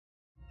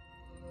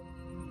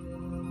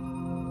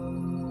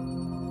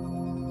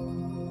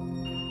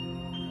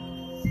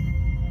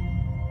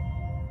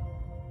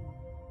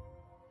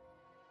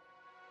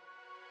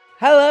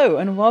Hello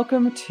and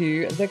welcome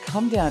to The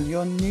Come Down,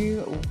 your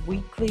new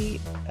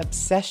weekly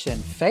obsession,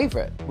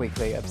 favourite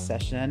weekly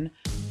obsession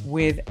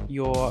with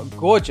your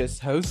gorgeous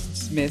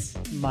hosts, Miss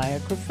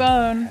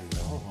Microphone.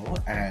 Hello,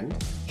 and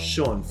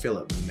Sean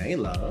Philip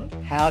Naylor.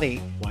 Howdy.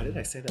 Why did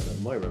I say that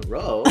with Moira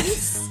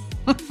Rose?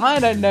 I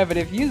don't know, but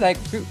if you like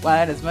fruit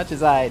wine as much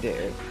as I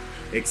do.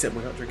 Except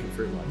we're not drinking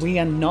fruit wine. We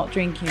are not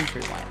drinking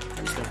fruit wine.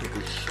 I'm just going to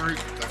quickly shoot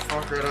the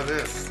fuck out of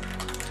this.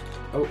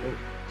 No.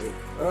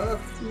 Oh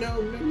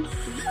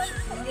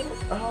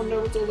no,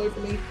 it's all over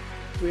me.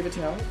 Do we have a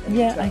towel?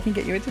 Yeah, I can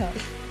get you a towel.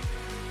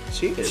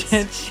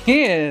 Cheers.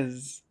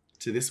 Cheers.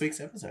 To this week's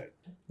episode.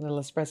 A little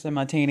espresso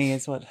martini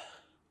is what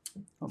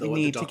we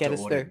need to get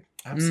us through.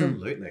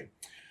 Absolutely.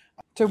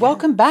 So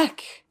welcome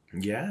back.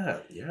 Yeah.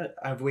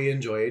 Have we been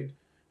enjoying?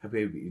 Are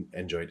we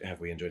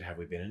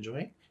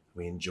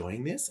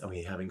enjoying this? Are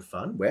we having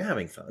fun? We're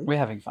having fun. We're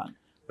having fun.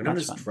 We're not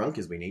Much as fun. drunk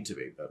as we need to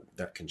be, but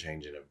that can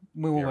change in a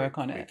We will very work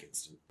on quick it.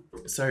 instant.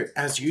 So,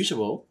 as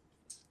usual,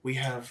 we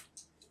have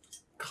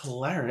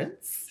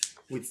Clarence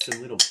with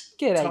some little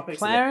G'day, topics.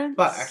 Clarence.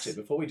 But actually,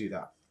 before we do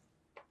that,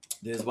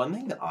 there's one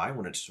thing that I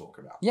wanted to talk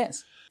about.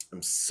 Yes.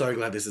 I'm so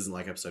glad this isn't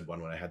like episode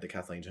 1 when I had the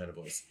Kathleen Turner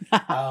voice.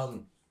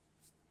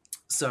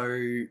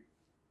 So,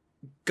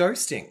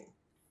 ghosting.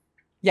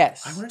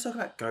 Yes. I want to talk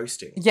about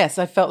ghosting. Yes,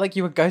 I felt like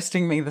you were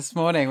ghosting me this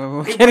morning when we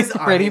were It getting was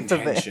ready for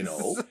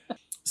unintentional. this.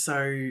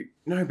 So,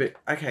 no, but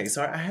okay,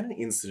 so I had not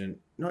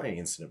an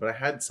incident, but I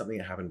had something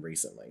that happened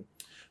recently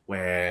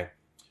where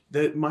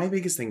my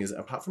biggest thing is,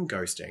 apart from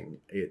ghosting,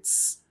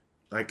 it's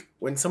like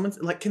when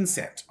someone's like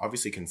consent.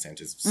 Obviously, consent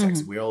is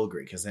sexy. We all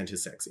agree consent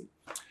is sexy.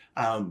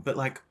 But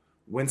like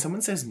when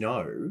someone says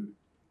no,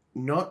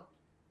 not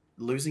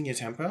losing your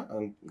temper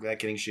and like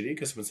getting shitty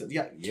because someone says,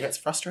 yeah, it's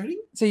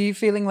frustrating. So you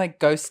feeling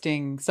like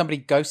somebody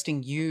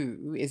ghosting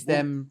you is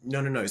them...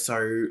 No.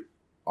 So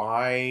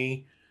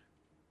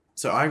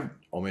I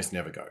almost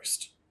never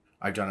ghost.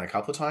 I've done it a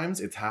couple of times.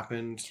 It's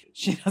happened.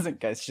 She doesn't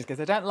ghost. She just goes,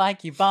 I don't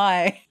like you,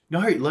 bye. No,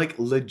 like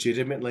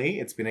legitimately,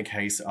 it's been a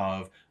case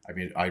of,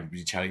 I'd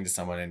be chatting to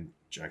someone and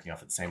jerking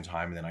off at the same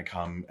time, and then I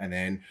come, and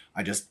then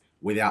I just,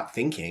 without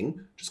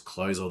thinking, just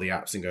close all the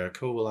apps and go,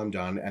 cool, well, I'm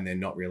done, and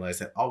then not realize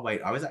that, oh,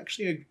 wait, I was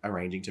actually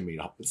arranging to meet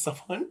up with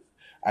someone,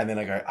 and then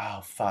I go,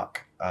 oh,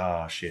 fuck,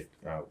 oh, shit,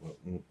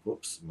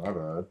 whoops, my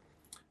bad.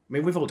 I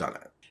mean, we've all done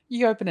it.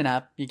 You open an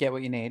app, you get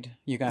what you need,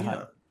 you go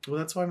home. Well,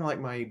 that's why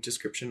my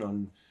description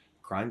on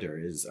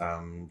Grindr is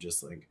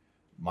just like,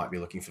 might be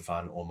looking for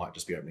fun or might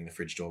just be opening the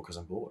fridge door because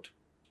I'm bored.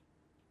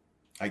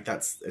 Like,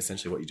 that's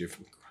essentially what you do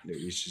from Grindr.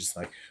 You're just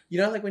like,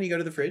 like when you go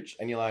to the fridge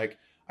and you're like,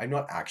 I'm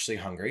not actually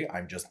hungry,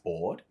 I'm just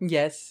bored.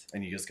 Yes.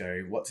 And you just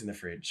go, what's in the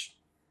fridge?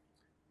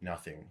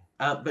 Nothing.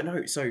 But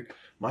no, so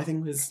my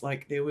thing was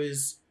like, there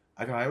was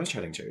a guy I was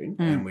chatting to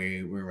and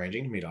we were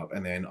arranging to meet up,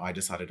 and then I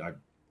decided I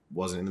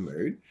wasn't in the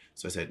mood.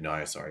 So I said,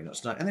 no, sorry, not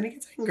tonight. And then he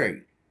gets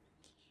angry.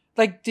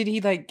 Like, did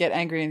he like get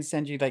angry and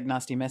send you like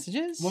nasty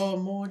messages? Well,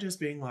 more just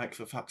being like,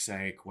 for fuck's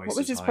sake, waste of time. What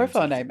was his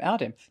profile name? Out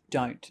him.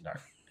 Don't. No,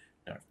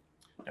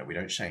 we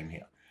don't shame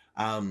here.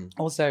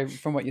 Also,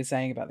 from what you're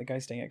saying about the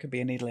ghosting, it could be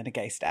a needle in a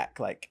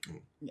haystack. Like,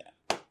 yeah.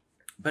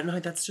 But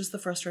no, that's just the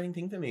frustrating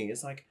thing for me.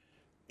 Is like,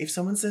 if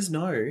someone says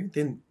no,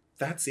 then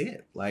that's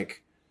it.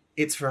 Like,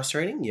 it's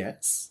frustrating,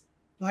 yes.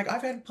 Like,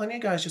 I've had plenty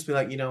of guys just be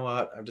like, you know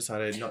what, I've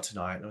decided not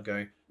tonight. And I'll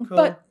go, cool.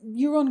 But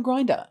you're on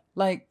Grindr.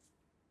 Like,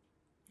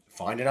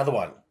 find another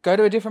one. Go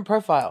to a different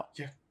profile.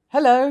 Yeah.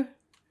 Hello.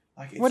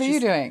 Like, what are you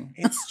doing?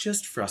 It's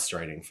just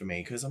frustrating for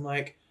me because I'm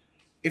like,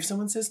 if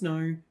someone says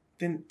no,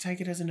 then take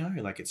it as a no.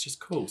 Like, it's just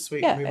cool,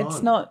 sweet, yeah, move it's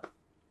on. not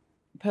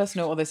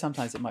personal, although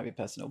sometimes it might be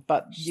personal.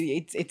 But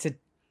it's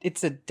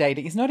a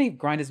dating. It's not even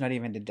Grindr's not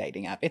even a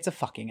dating app. It's a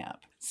fucking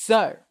app.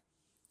 So,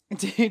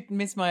 dude,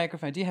 Miss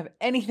Microphone, do you have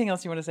anything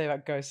else you want to say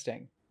about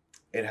ghosting?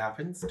 It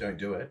happens. Don't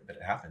do it, but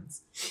it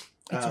happens.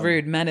 It's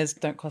rude. Manners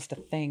don't cost a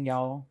thing,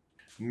 y'all.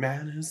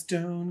 Manners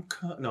don't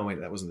cost... No, wait,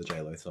 that wasn't the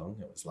J-Lo song.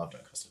 It was Love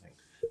Don't Cost a Thing.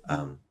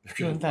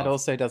 That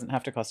also doesn't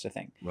have to cost a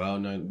thing. Well,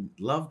 no,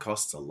 love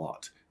costs a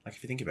lot. Like,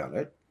 if you think about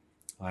it,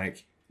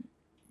 like,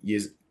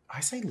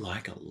 I say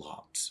like a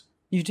lot.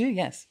 You do,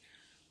 yes.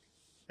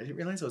 I didn't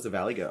realize I was a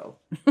Valley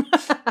girl.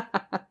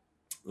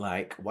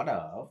 Like, what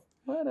up?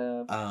 What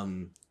up?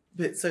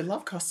 But so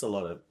love costs a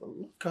lot of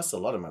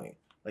money.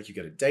 Like, you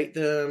got to date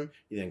them,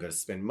 you then got to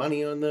spend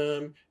money on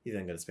them, you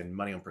then got to spend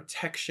money on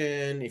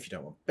protection if you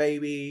don't want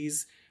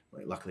babies.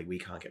 Like, luckily, we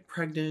can't get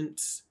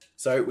pregnant.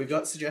 So we've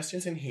got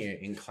suggestions in here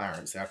in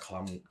Clarence, our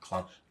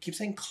I keep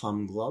saying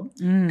cum glob.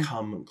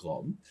 Cum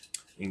glob.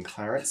 In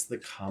Clarence, the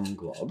cum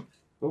glob.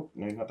 Oh,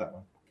 no, not that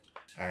one.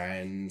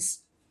 And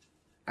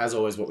as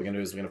always, what we're going to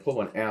do is we're going to pull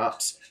one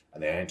out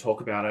and then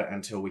talk about it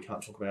until we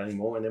can't talk about it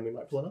anymore, and then we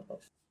might pull another.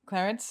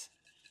 Clarence?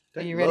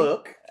 Don't Are you ready?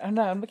 Look. Oh,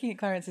 no, I'm looking at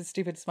Clarence's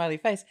stupid smiley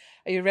face.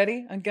 Are you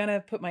ready? I'm going to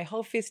put my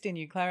whole fist in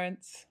you,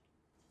 Clarence.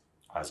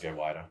 Eyes go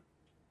wider.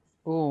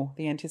 Ooh,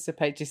 the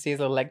anticipate. Do you see his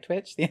little leg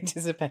twitch? The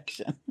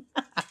anticipation.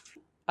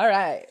 All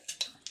right.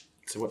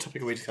 So what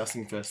topic are we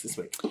discussing first this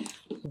week?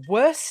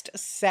 Worst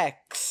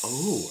sex.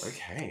 Oh,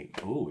 okay.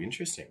 Oh,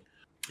 interesting.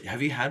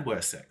 Have you had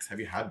worse sex? Have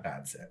you had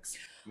bad sex?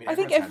 mean, I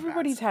think everyone's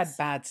everybody's had sex.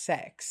 bad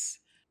sex.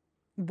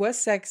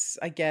 Worst sex,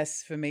 I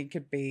guess, for me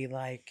could be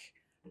like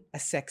a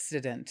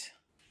sexident.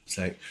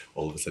 So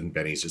all of a sudden,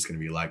 Benny's just going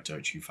to be like,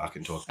 "Don't you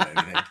fucking talk about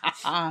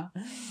anything."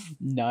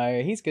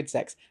 No, he's good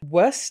sex.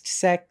 Worst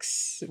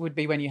sex would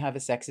be when you have a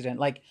sexident.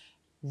 Like,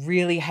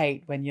 really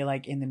hate when you're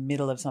like in the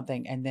middle of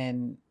something and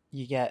then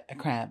you get a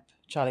cramp,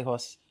 Charlie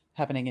horse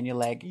happening in your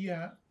leg.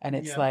 Yeah. And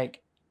it's yeah.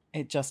 like,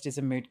 it just is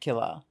a mood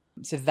killer.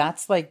 So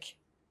that's like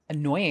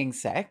annoying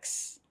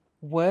sex.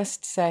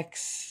 Worst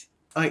sex.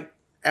 Like,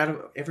 out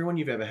of everyone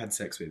you've ever had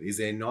sex with, is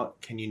there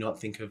not? Can you not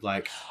think of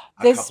like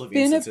a There's couple of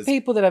been instances?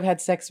 people that I've had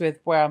sex with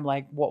where I'm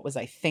like, what was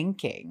I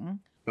thinking?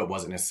 But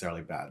was it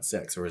necessarily bad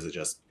sex, or is it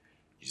just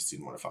you just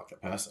didn't want to fuck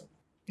that person?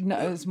 No,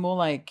 it was more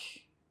like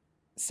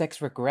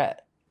sex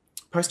regret.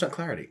 Post-nut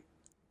clarity.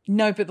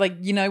 No, but like,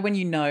 when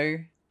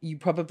you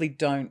probably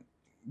don't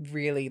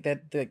really,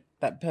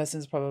 that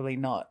person's probably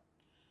not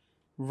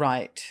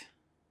right.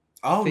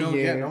 Oh For no,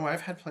 you. yeah, no,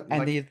 I've had plenty.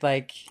 And you're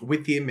like,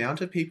 with the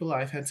amount of people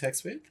I've had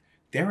sex with,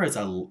 there is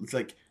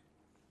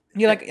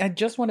you're like, I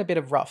just want a bit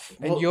of rough,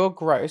 and Well- you're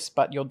gross,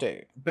 but you'll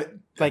do. but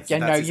Like, that's- I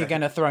know that's you're exactly-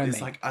 going to throw There's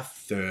me. like a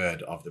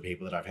third of the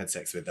people that I've had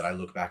sex with that I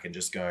look back and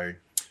just go,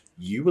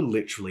 you were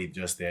literally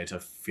just there to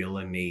fill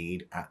a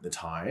need at the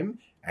time,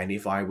 and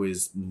if I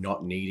was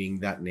not needing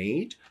that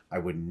need, I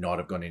would not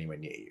have gone anywhere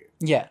near you.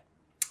 Yeah.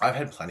 I've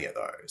had plenty of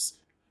those.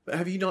 But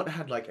have you not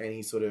had like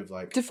any sort of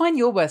like Define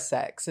your worst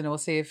sex, and we'll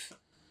see if.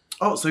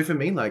 Oh, so for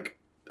me, like,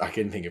 I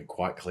can think of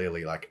quite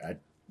clearly, like,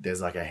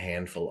 there's like a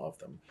handful of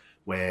them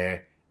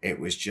where it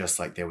was just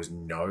like there was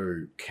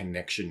no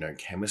connection, no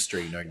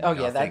chemistry, no Oh,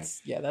 nothing.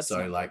 that's.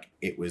 So, like,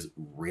 it was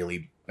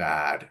really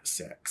bad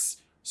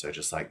sex. So,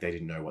 just like they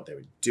didn't know what they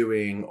were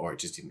doing, or it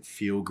just didn't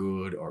feel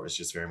good, or it was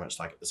just very much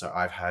like. So,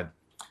 I've had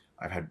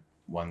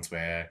ones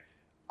where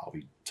I'll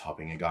be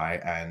topping a guy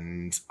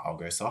and I'll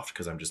go soft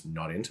because I'm just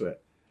not into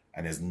it.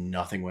 And there's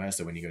nothing worse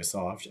than when you go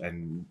soft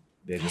and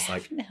they're just I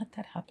like, haven't had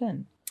that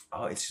happen.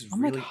 oh, it's just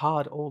I'm really like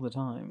hard all the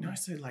time. No,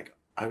 so like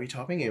I'll be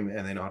topping him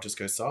and then I'll just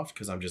go soft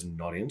because I'm just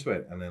not into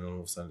it. And then all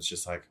of a sudden it's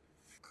just like,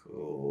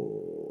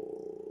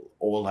 cool.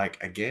 Or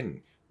like,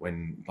 again,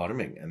 when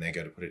bottoming and they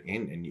go to put it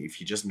in and if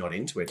you're just not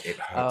into it, it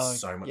hurts Oh,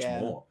 so much yeah.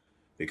 more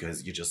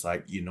because you're just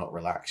like, you're not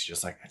relaxed. You're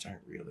just like, I don't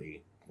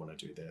really want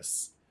to do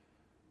this.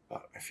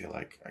 But I feel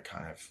like I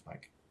kind of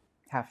like,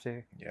 Have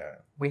to. yeah,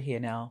 We're here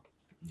now.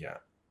 yeah.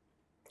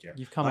 Yeah.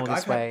 You've come Like, all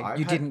this way. I've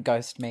you had- didn't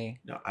ghost me.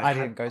 No, I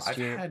didn't ghost I've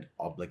you. had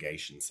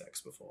obligation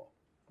sex before.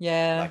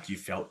 Yeah. Like you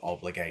felt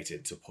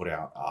obligated to put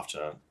out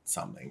after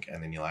something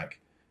and then you're like,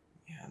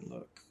 yeah,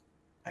 look,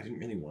 I didn't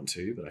really want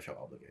to, but I felt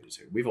obligated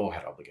to. We've all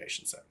had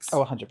obligation sex.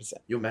 Oh, 100%.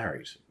 You're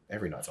married.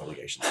 Every night's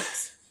obligation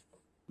sex.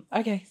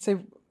 Okay,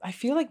 so I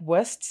feel like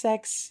worst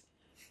sex.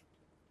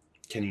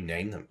 Can you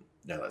name them?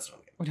 No, that's not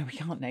it. Oh, no, we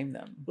can't name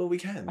them. Well, we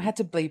can. I had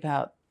to bleep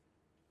out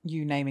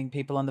you naming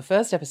people on the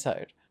first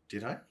episode.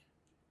 Did I?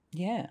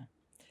 Yeah.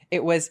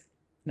 It was.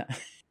 No.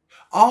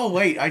 Oh,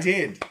 wait, I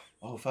did.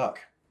 Oh, fuck.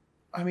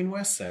 I mean,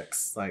 worst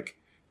sex. Like,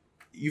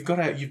 you've got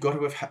to have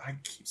I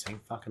keep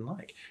saying fucking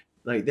like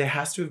there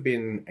has to have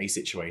been a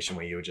situation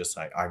where you were just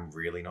like, I'm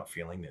really not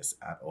feeling this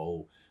at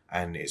all.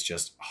 And it's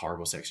just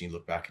horrible sex. And you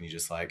look back and you're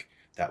just like,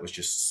 that was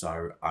just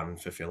so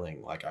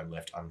unfulfilling. Like, I'm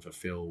left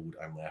unfulfilled.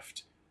 I'm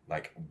left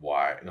like,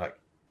 why? Like,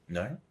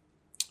 no?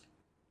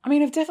 I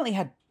mean, I've definitely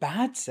had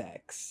bad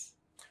sex.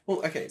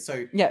 Well, okay,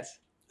 so Yes.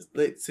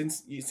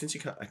 since you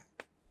can't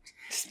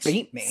Just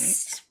beat me.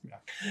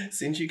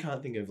 since you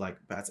can't think of like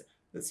bad sex,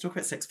 let's talk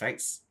about sex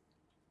face.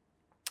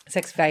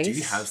 Sex face. Do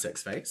you have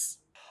sex face?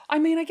 I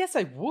mean, I guess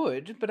I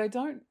would, but I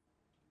don't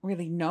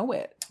really know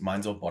it.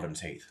 Mine's all bottom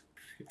teeth.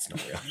 It's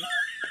not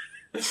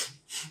real.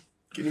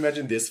 Can you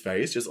imagine this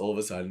face? Just all of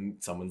a sudden,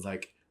 someone's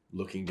like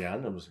looking down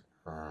and I'm just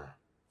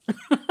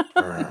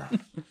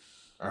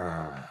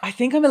I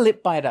think I'm a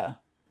lip biter.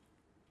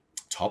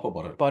 top or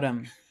bottom?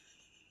 Bottom.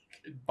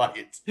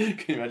 Bite. Can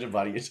you imagine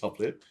biting your top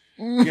lip?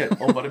 Yeah,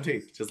 all bottom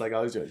teeth, just like I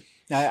was doing.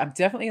 No, I'm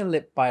definitely a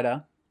lip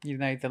biter. You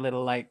know, the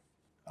little like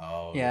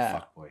Oh, Yeah.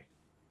 fuck boy.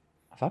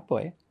 fuck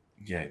boy.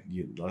 Yeah,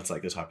 that's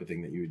like the type of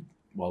thing that you would,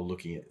 while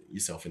looking at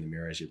yourself in the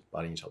mirror as you're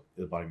biting your top,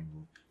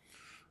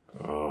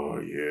 oh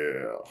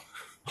yeah.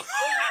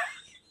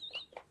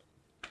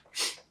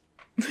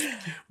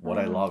 What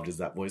I loved is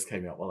that voice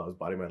came out while I was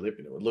biting my lip,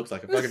 and it looked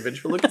like a fucking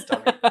ventriloquist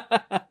dummy.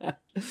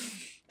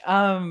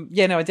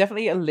 Yeah, no,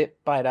 definitely a lip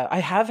biter.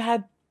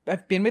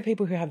 I've been with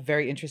people who have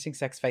very interesting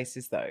sex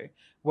faces though,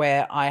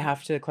 where I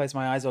have to close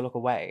my eyes or look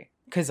away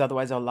because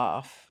otherwise I'll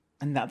laugh,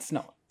 and that's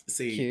not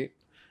See, cute.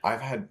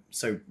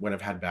 when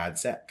I've had bad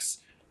sex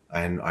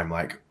and I'm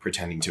like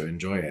pretending to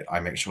enjoy it, I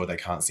make sure they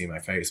can't see my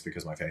face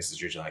because my face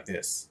is usually like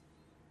this.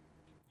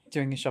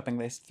 Doing a shopping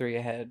list through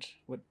your head.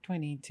 What do I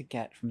need to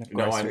get from the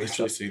No, I'm grocery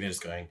literally shop? sitting there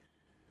just going,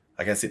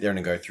 I can sit there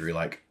and go through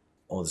like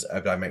all this,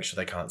 but I make sure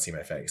they can't see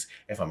my face.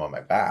 If I'm on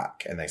my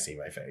back and they see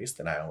my face,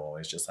 then I'm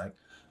always just like,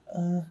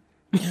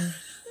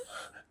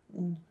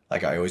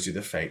 like I always do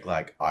the fake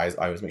like eyes.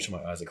 I always make sure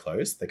my eyes are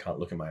closed. They can't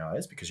look in my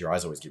eyes because your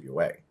eyes always give you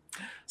away.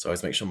 So I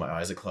always make sure my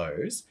eyes are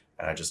closed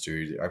and I just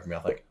do the open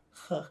mouth like,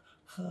 huh,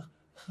 huh,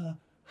 huh,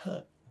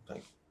 huh.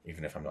 Like,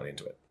 even if I'm not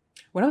into it.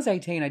 When I was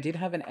 18, I did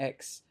have an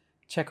ex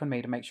check on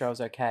me to make sure I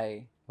was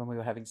okay when we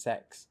were having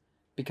sex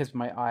because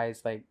my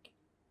eyes like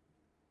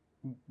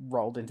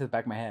rolled into the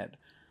back of my head.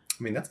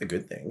 I mean, that's a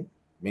good thing.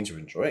 It means you're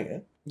enjoying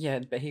it. Yeah,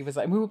 but he was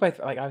like, we were both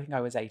like, I think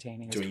I was 18.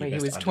 He was, Doing your he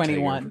best was Undertaker-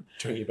 21.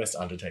 Doing your best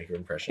Undertaker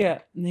impression. Yeah,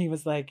 and he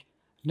was like,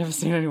 I've never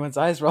seen anyone's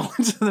eyes roll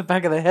into the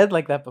back of the head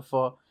like that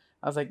before.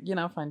 I was like,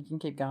 fine, you can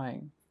keep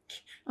going.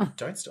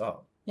 Don't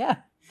stop. Yeah,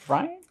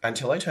 right?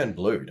 Until I turn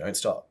blue, don't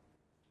stop.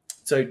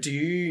 So do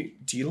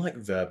you like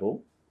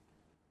verbal?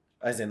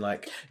 As in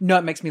like, No,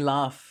 it makes me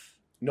laugh.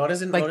 not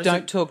as in Like, not as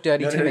don't in- talk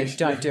dirty No, to no, me. no,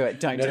 Don't no. do it.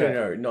 Don't no, do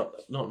no, it. no,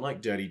 not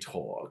like dirty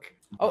talk.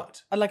 Oh,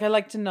 But I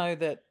like to know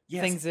that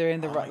Yes. things are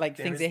in the Oh, right, like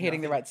there things is are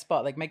hitting the nothing- right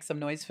spot. Like, make some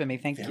noise for me.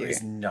 Thank there you.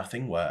 is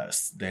nothing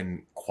worse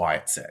than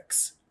quiet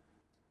sex.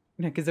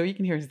 No, because all you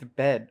can hear is the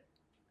bed.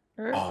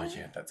 Oh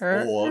yeah, that's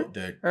or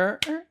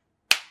the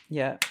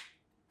Yeah.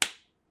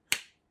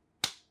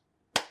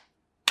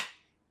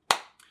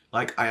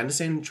 like. I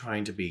understand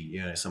trying to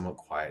be somewhat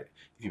quiet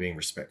if you're being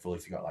respectful.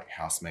 If you got like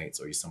housemates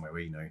or you're somewhere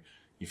where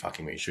you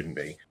fucking where you shouldn't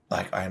be.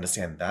 Like I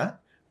understand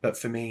that, but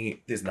for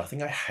me, there's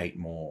nothing I hate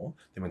more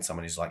than when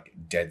someone is like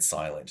dead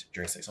silent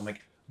during sex. I'm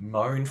like,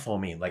 moan for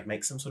me, like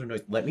make some sort of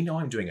noise. Let me know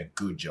I'm doing a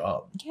good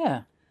job.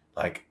 Yeah.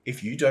 Like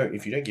if you don't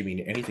give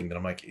me anything, then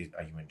I'm like,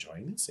 are you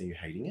enjoying this? Are you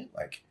hating it?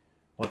 Like,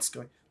 what's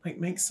going? Like,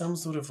 make some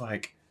sort of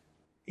like,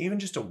 even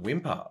just a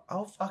whimper.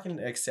 I'll fucking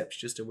accept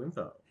just a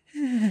whimper.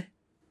 Okay,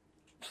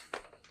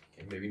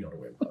 maybe not a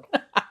whimper,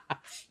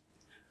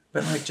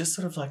 but like just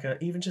sort of like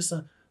even just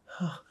a,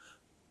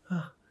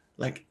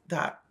 like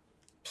that.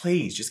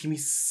 Please, just give me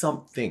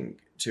something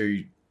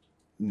to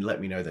let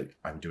me know that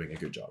I'm doing a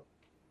good job.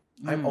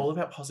 I'm all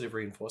about positive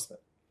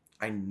reinforcement.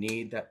 I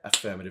need that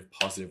affirmative,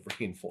 positive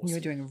reinforcement. You were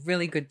doing a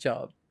really good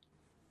job.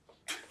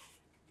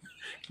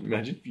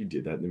 Imagine if you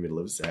did that in the middle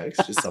of sex.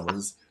 Just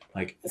someone's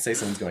like, say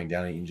someone's going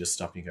down and you can just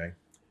stop and you go,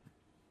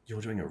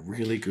 you're doing a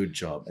really good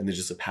job. And there's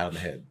just a pat on the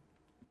head.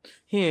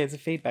 Here's a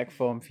feedback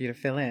form for you to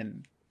fill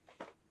in.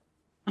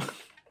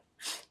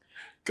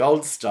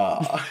 Gold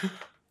star.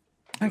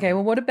 Okay,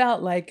 well, what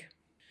about like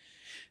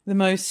the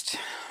most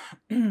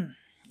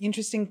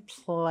interesting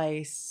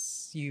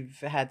place you've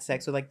had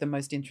sex or like the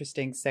most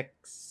interesting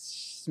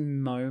sex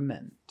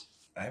moment?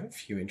 I have a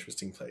few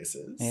interesting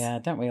places. Yeah,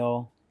 don't we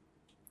all?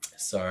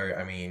 So,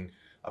 I mean,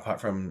 apart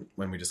from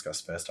when we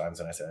discussed first times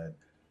and I said,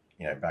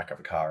 back of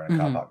a car in a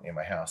car park near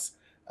my house.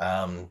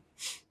 I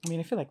mean,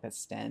 I feel like that's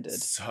standard.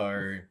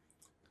 So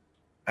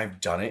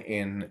I've done it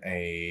in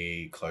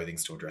a clothing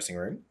store dressing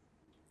room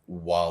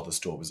while the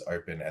store was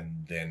open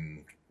and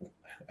then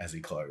as he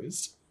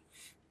closed.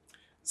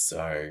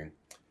 So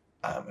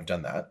I've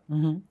done that.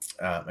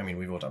 Mm-hmm. I mean,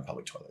 we've all done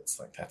public toilets.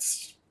 Like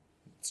it's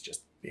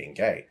just being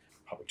gay.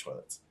 Public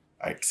toilets.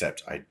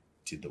 Except I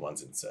did the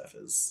ones in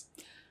surfers.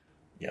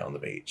 Yeah, on the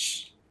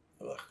beach.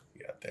 Ugh,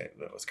 yeah,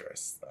 that was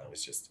gross. I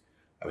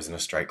was in a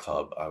straight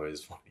club. I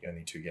was one of the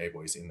only two gay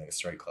boys in the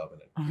straight club,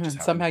 and it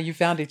just Somehow you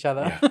found each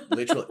other. Yeah,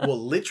 literally. Well,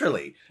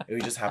 literally,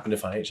 we just happened to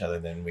find each other.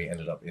 And then we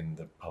ended up in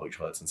the public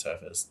toilets and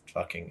surfers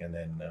fucking. And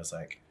then I was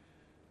like,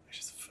 I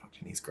just fucked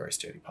in these gross,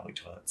 dirty public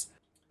toilets.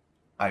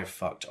 I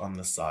fucked on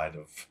the side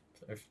of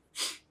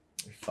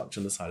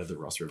the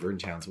Ross River in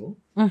Townsville.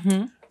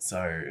 Mm-hmm.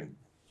 So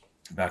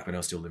back when I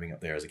was still living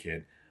up there as a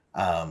kid,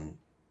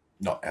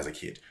 not as a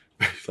kid,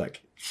 but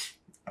like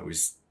I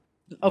was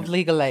Of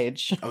legal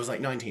age. I was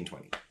like 19,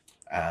 20.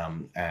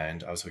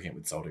 And I was hooking up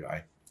with this older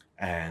guy.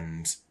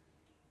 And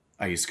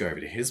I used to go over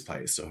to his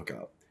place to hook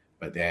up.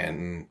 But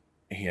then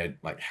he had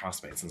like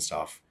housemates and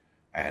stuff.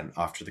 And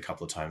after the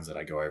couple of times that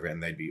I go over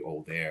and they'd be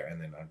all there. And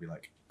then I'd be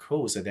like,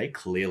 cool. So they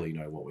clearly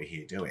know what we're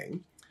here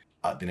doing.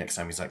 The next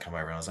time he's like, come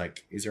over. And I was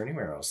like, is there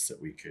anywhere else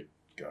that we could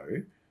go?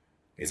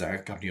 He's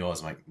like, come to yours.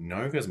 I'm like,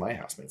 no, because my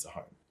housemates are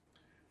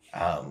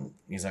home.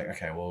 He's like,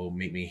 okay, well,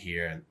 meet me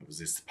here. And it was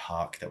this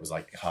park that was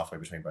like halfway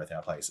between both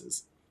our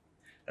places.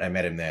 And I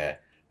met him there.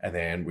 And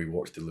then we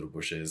walked through little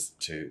bushes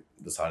to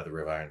the side of the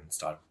river and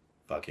started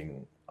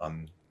fucking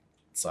on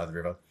the side of the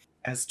river.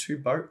 As two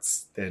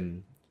boats,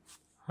 then,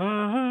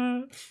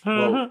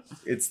 well,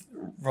 it's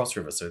Ross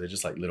River, so they're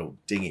just like little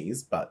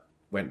dinghies, but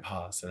went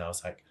past and I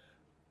was like,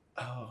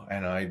 oh,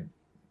 and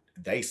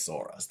they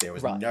saw us. There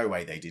was no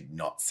way they did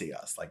not see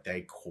us. Like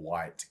they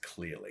quite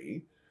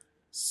clearly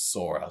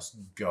saw us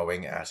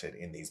going at it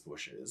in these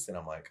bushes. And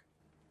I'm like,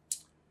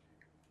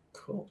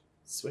 cool,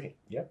 sweet,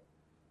 yep.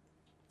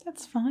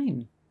 That's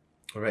fine.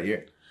 What about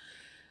you?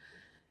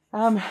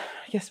 I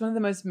guess one of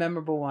the most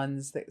memorable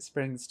ones that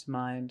springs to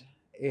mind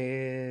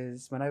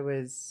is when I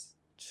was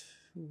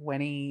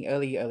 20,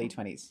 early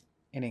 20s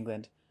in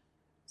England.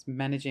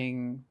 I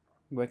was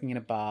working in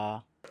a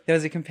bar. There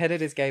was a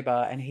competitor's gay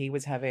bar and he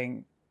was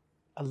having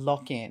a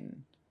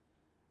lock-in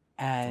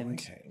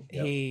and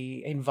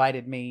he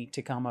invited me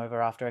to come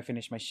over after I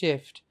finished my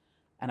shift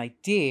and I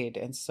did.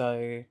 And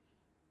so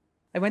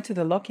I went to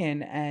the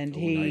lock-in and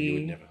No, you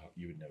would never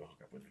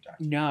hook up with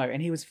redacted. No,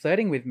 and he was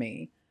flirting with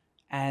me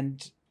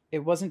and it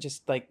wasn't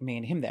just like me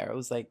and him there. It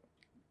was like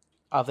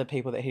other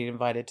people that he'd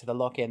invited to the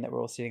lock-in that were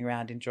all sitting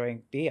around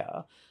enjoying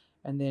beer.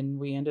 And then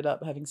we ended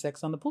up having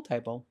sex on the pool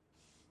table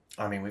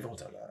I mean, we've all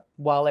done that.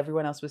 while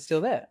everyone else was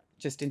still there,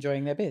 just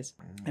enjoying their beers.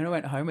 And I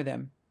went home with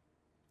him.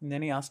 And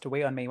then he asked to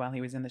wee on me while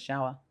he was in the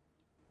shower.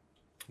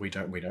 We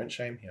don't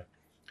shame here.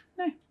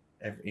 No.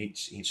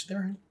 Each their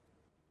own.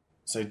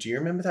 So do you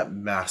remember that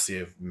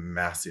massive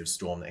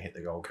storm that hit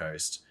the Gold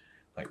Coast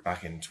like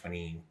back in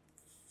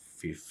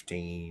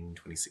 2015,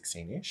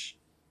 2016-ish?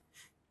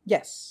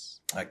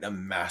 Yes. Like the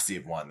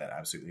massive one that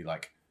absolutely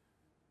like...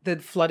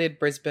 That flooded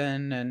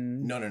Brisbane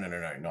and... No.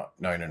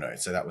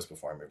 So that was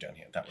before I moved down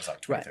here. That was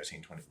like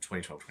 2013,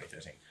 2012,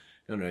 2013.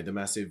 No. The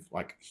massive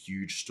like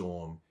huge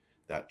storm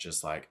that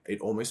just like, it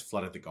almost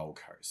flooded the Gold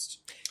Coast.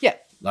 Yeah.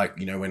 Like,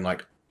 you know, when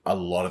like a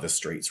lot of the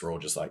streets were all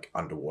just like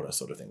underwater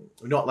sort of thing.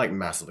 Not like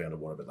massively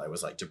underwater, but there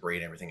was like debris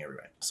and everything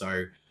everywhere.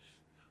 So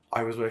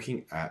I was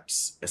working at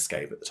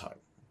Escape at the time.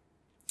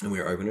 And we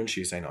were open on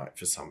Tuesday night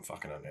for some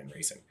fucking unknown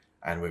reason.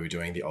 And we were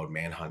doing the old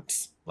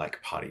Manhunt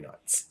like party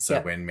nights.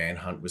 So when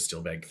Manhunt was still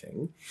a big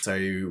thing. So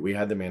we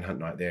had the Manhunt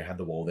night there, had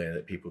the wall there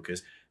that people,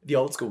 because the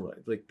old school,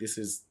 like this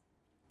is,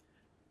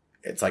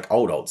 it's like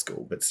old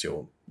school, but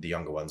still the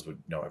younger ones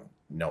would know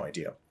no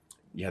idea.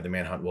 You had the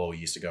Manhunt wall.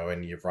 You used to go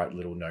and you write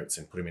little notes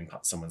and put them in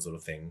someone's little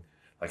thing,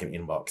 like an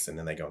inbox, and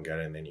then they go and get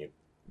it, and then you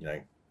know,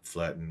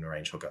 flirt and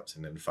arrange hookups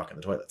and then fuck in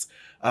the toilets.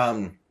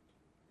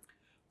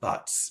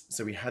 But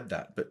so we had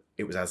that, but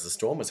it was as the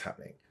storm was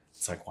happening.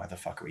 It's like, why the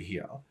fuck are we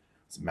here?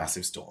 It's a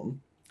massive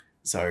storm.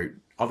 So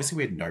obviously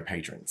we had no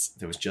patrons.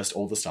 There was just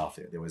all the staff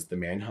there. There was the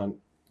Manhunt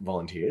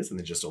volunteers and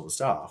then just all the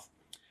staff.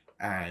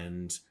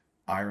 And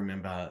I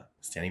remember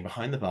standing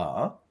behind the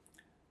bar,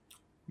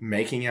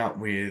 making out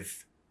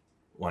with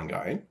one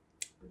guy,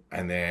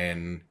 and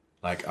then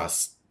like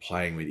us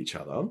playing with each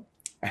other.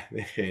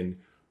 And then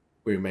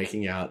we were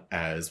making out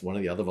as one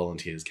of the other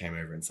volunteers came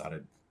over and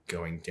started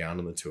going down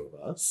on the two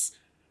of us.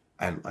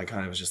 And I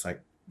kind of was just like,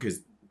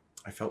 because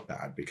I felt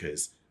bad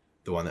because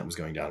the one that was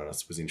going down on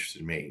us was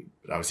interested in me,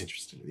 but I was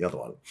interested in the other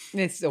one.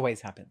 This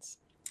always happens.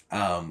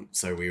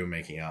 So we were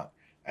making out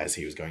as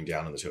he was going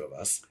down on the two of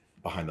us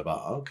behind the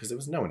bar because there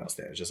was no one else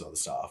there. It was just all the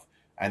staff.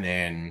 And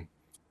then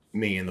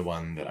me and the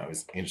one that I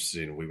was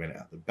interested in, we went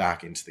out the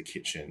back into the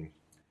kitchen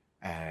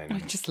and... I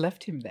just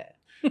left him there.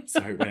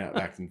 So we went out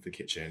back into the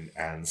kitchen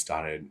and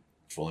started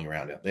fooling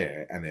around out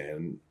there. And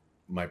then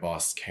my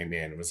boss came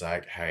in and was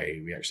like, hey,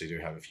 we actually do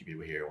have a few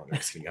people here who want the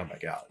rest to come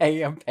back out.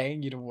 Hey, I'm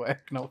paying you to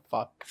work, not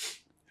fuck.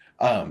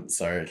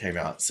 So it came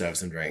out, served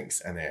some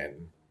drinks, and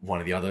then one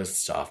of the other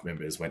staff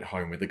members went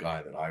home with the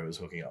guy that I was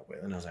hooking up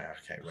with. And I was like,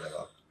 okay,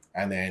 whatever.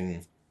 And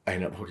then I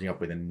ended up hooking up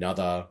with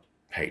another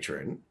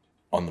patron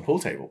on the pool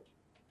table.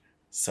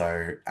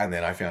 So, and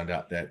then I found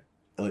out that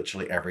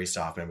literally every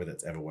staff member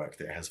that's ever worked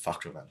there has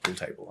fucked on that pool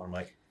table. I'm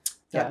like,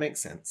 that makes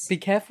sense. Be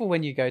careful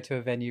when you go to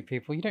a venue,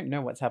 people. You don't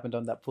know what's happened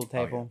on that pool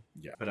table. Oh,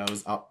 yeah. But I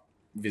was up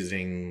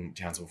visiting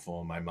Townsville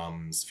for my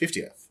mum's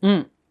 50th.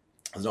 Mm.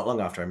 It was not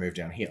long after I moved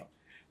down here.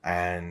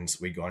 And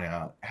we'd gone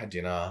out, had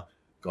dinner,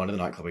 gone to the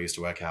nightclub I used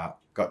to work at,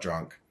 got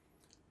drunk.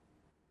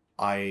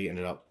 I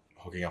ended up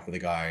hooking up with a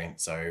guy,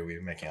 so we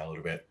were making out a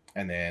little bit.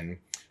 And then,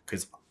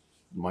 because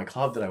my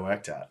club that I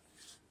worked at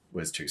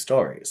was 2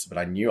 stories, but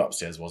I knew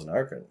upstairs wasn't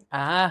open.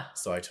 Ah.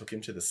 So I took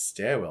him to the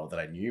stairwell that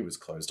I knew was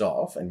closed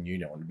off and knew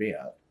no one would be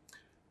at,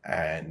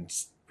 and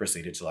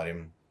proceeded to let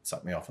him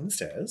suck me off on the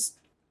stairs.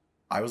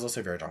 I was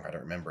also very drunk. I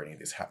don't remember any of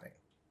this happening.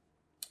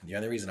 The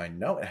only reason I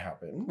know it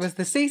happened... was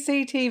the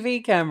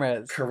CCTV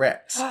cameras.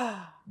 Correct.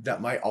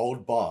 That my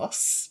old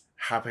boss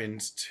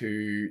happened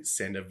to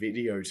send a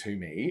video to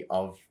me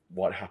of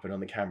what happened on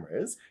the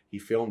cameras. He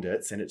filmed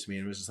it, sent it to me,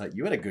 and was just like,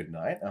 you had a good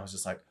night. And I was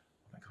just like,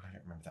 oh my God, I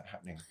don't remember that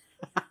happening.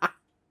 I'm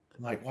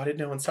like, why did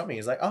no one stop me?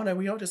 He's like, oh no,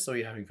 we all just saw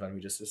you having fun. We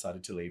just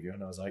decided to leave you.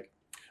 And I was like,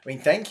 I mean,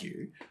 thank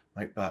you.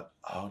 I'm like, but,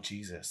 oh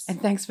Jesus.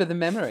 And thanks for the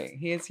memory.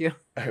 Here's your...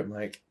 I'm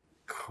like,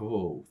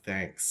 cool,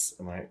 thanks.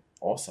 I'm like,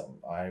 awesome.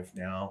 I've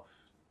now...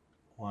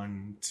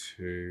 1,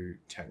 2,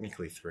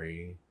 technically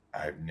 3.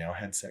 I've now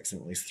had sex in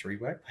at least 3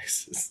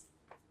 workplaces.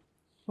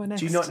 What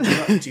next?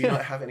 Do you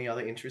not have any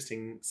other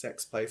interesting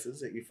sex places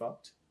that you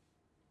fucked?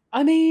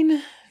 I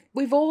mean,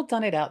 we've all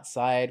done it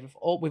outside.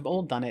 We've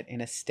all done it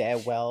in a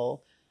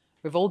stairwell.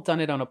 We've all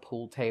done it on a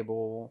pool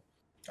table.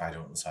 I do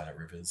it on the side of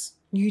rivers.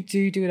 You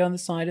do it on the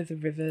side of the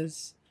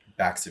rivers.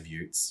 Backs of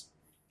utes.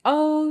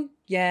 Oh,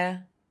 yeah.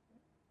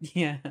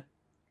 Yeah.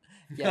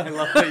 I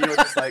love that you were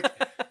just like,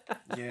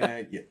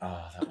 yeah.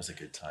 Oh, that was a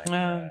good time.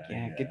 Oh,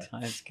 yeah, good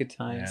times.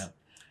 Yeah.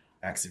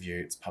 Backs of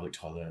utes, public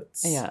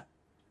toilets. Yeah.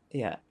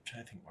 I'm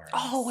trying to think where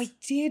else. Oh, I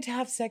did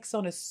have sex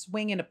on a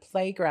swing in a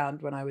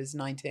playground when I was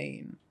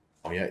 19.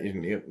 Oh, yeah.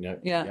 Yeah.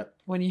 Yep.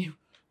 When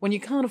you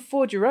can't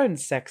afford your own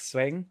sex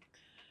swing,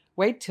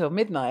 wait till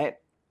midnight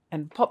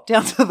and pop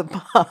down to the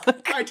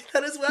park. I did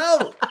that as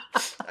well.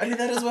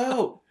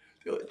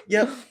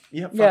 Yep.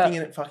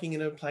 Fucking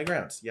in a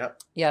playground.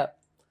 Yep. Yeah.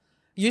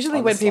 Usually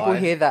On when the people slide.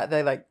 hear that,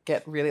 they like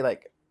get really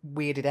like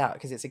weirded out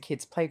because it's a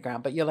kid's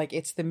playground, but you're like,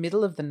 it's the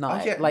middle of the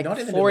night, yeah, like not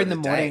in the 4 middle in the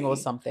of the morning day. or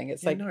something.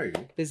 It's Yeah, like, no,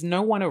 there's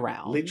no one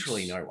around.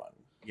 literally no one.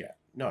 Yeah,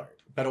 no.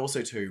 But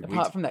also too,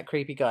 Apart from that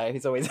creepy guy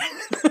who's always...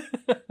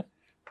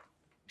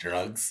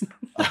 drugs.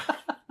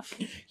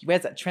 He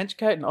wears that trench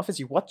coat and offers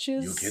you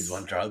watches. Your kids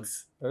want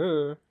drugs.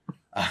 Oh.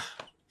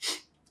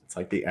 It's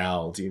like the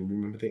owl. Do you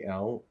remember the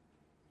owl?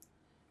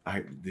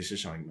 This is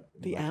showing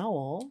The like,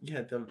 owl?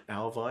 Yeah, the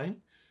owl vine,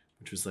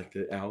 which was like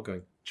the owl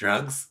going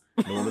drugs.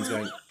 And the woman's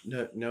going,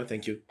 no,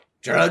 thank you.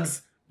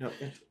 Drugs. No,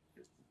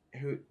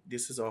 who?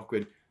 This is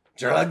awkward.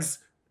 Drugs.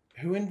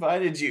 Who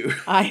invited you?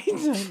 I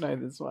don't know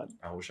this one.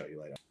 I will show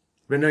you later.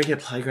 But no, yeah,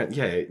 playground.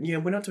 Yeah,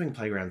 we're not doing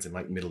playgrounds in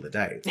like middle of the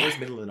day. It's always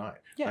middle of the night.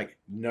 Yeah. Like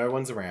no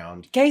one's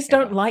around. Gays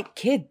ever. don't like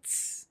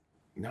kids.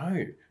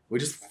 No, we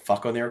just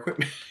fuck on their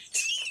equipment.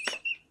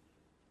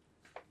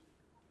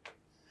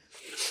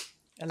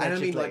 And I mean,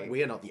 Allegedly. like,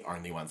 we are not the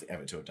only ones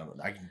ever to have done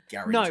it. I can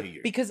No, guarantee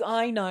you. because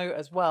I know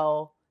as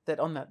well that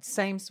on that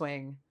same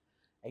swing,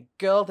 a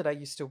girl that I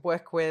used to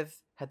work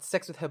with had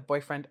sex with her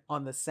boyfriend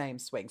on the same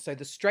swing. So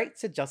the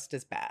straights are just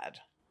as bad.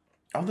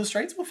 Oh, the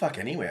straights will fuck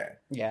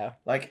anywhere. Yeah.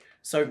 Like,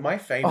 so my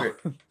favorite.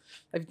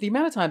 The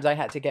amount of times I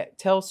had to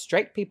tell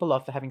straight people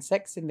off for having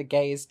sex in the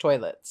gays'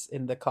 toilets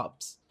in the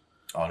clubs.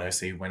 Oh no!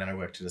 See, when I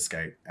worked at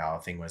Escape, our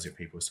thing was if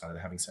people started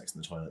having sex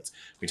in the toilets,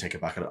 we take a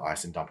bucket of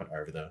ice and dump it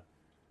over the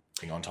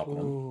thing on top of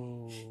them.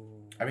 Ooh.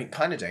 I mean,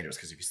 kind of dangerous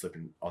because if you slip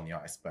on the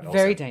ice, but also,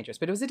 Very dangerous,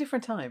 but it was a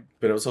different time.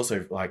 But it was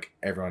also like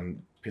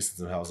everyone pisses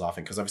themselves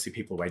laughing because obviously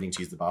people are waiting to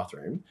use the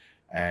bathroom,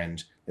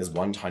 and there's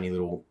one tiny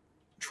little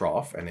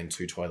trough and then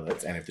 2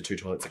 toilets, and if the 2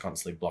 toilets are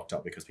constantly blocked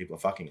up because people are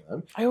fucking in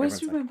them, I always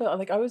everyone's like,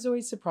 remember, I was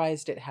always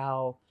surprised at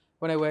how,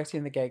 when I worked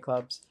in the gay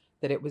clubs,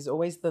 that it was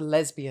always the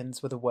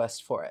lesbians were the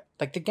worst for it.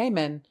 Like the gay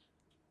men,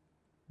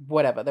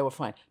 whatever, they were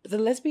fine. But the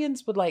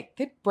lesbians would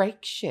they'd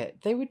break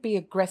shit. They would be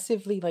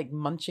aggressively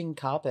munching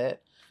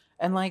carpet.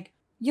 And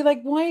you're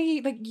like, why are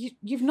you,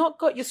 you've not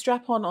got your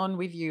strap on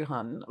with you,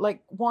 hun.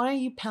 Like, why are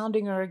you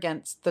pounding her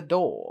against the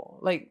door?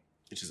 Like,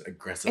 which is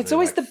aggressively. it's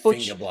always the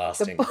butch. finger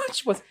blasting. The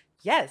butch was,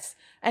 yes.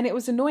 And it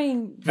was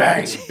annoying.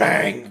 Bang,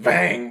 bang,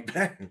 bang,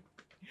 bang.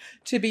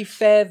 To be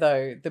fair,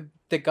 though,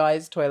 the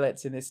guys'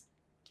 toilets in this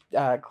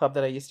club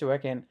that I used to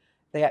work in,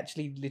 they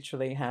actually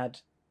literally had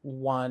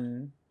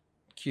one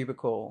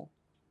cubicle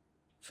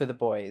for the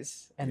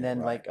boys and then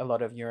right. a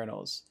lot of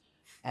urinals.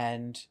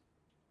 And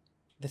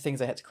the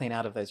things I had to clean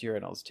out of those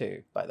urinals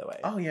too, by the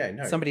way. Oh yeah,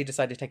 no. Somebody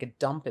decided to take a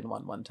dump in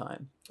one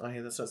time. Oh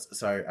yeah,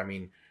 so. I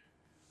mean,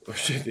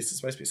 this is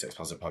supposed to be a sex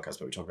positive podcast,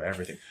 but we talk about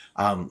everything.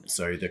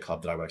 So the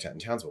club that I worked at in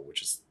Townsville,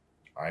 which is,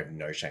 I have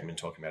no shame in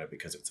talking about it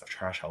because it's a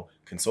trash hole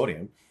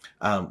consortium.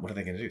 What are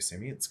they going to do? Sue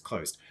me? It's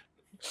closed.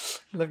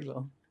 Love you,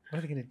 Lil. What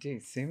are they going to do?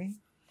 Sue me?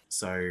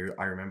 So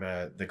I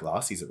remember the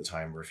Glassies at the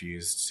time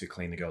refused to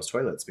clean the girls'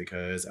 toilets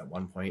because at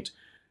one point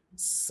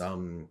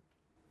some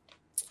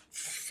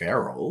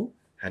feral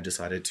had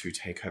decided to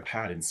take her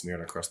pad and smear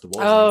it across the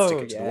walls and then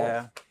stick it to the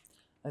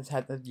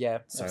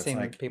wall. So I've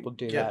seen people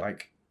do yeah,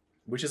 that.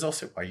 which is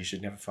also why you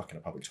should never fuck in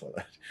a public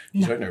toilet.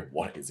 You don't know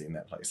what is in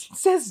that place.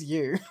 Says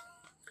you.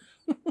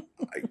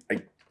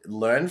 I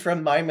learn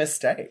from my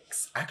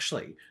mistakes,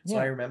 actually. So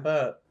Yeah.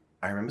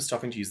 I remember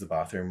stopping to use the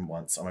bathroom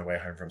once on my way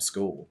home from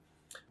school.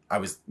 I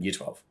was year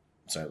 12,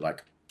 so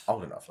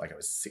old enough, I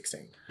was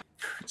 16.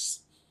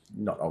 Just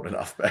not old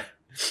enough, but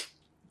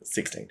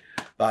 16.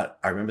 But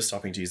I remember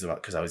stopping to use the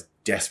bathroom because I was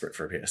desperate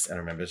for a piss, and I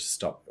remember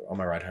on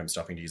my ride home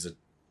stopping to use a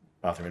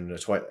bathroom in a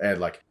toilet,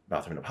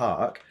 bathroom in a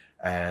park,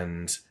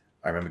 and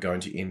I remember go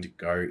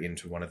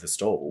into one of the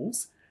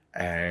stalls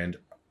and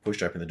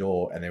pushed open the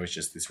door, and there was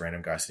just this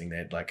random guy sitting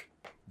there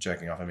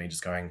jerking off at me,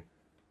 just going.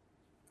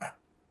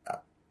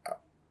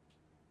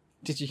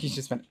 Did you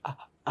just went,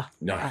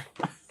 No,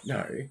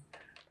 no.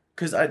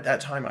 Because at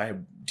that time I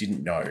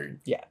didn't know.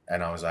 Yeah.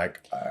 And I was like...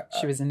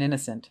 she was an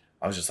innocent.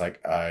 I was just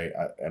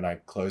and I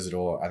closed the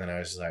door, and then I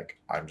was just like,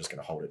 I'm just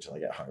going to hold it till I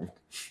get home.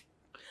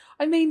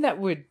 I mean, that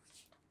would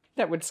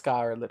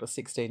scar a little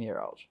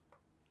 16-year-old.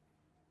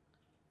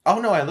 Oh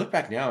no, I look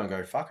back now and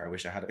go, fuck, I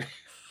wish I had it.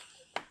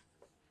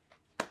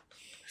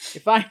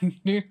 If I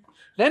knew,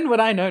 then what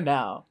I know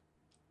now.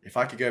 If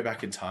I could go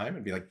back in time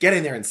and be like, get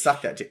in there and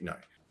suck that dick. No,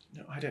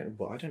 I don't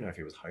know if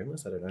he was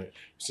homeless. I don't know.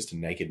 It's just a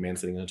naked man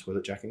sitting in a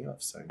toilet jacking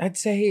off. So I'd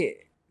say,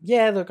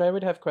 yeah, look, I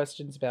would have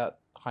questions about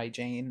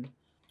hygiene.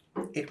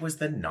 it was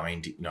the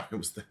 90s. No, it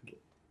was the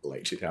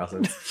late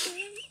 2000s.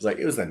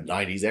 It was the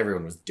 90s.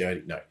 Everyone was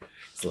dirty. No,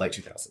 it's the late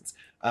 2000s.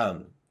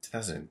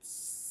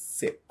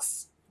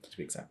 2006 to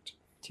be exact.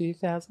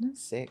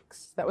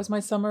 2006. That was my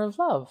summer of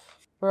love,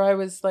 where I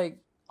was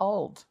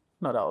old.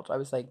 Not old. I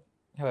was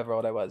however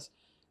old I was.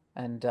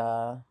 And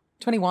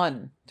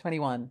 21,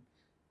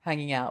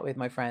 hanging out with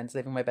my friends,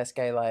 living my best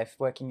gay life,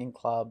 working in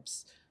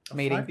clubs,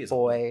 meeting 5 years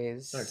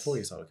boys. Older. No, 4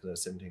 years older because I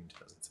was 17 in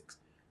 2006.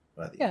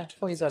 Yeah,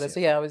 4 years older. So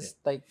yeah, I was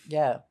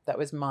that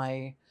was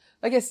my,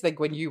 I guess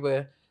when you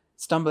were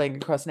stumbling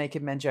across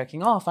naked men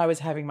jerking off, I was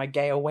having my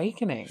gay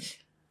awakening.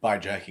 By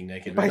jerking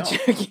naked By men off.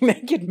 jerking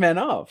naked men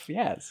off,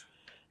 yes.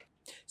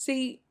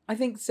 See, I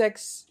think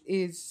sex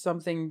is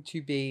something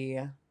to be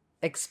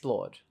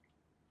explored.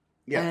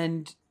 Yeah.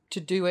 And to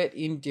do it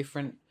in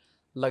different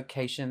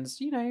locations.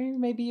 You know,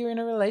 maybe you're in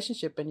a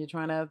relationship and you're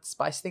trying to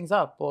spice things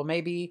up, or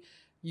maybe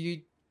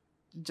you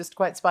just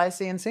quite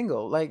spicy and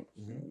single. Like,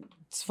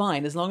 it's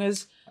fine as long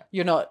as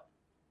you're not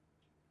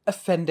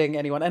offending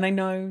anyone. And I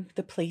know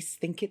the police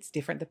think it's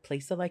different. The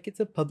police are like, it's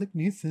a public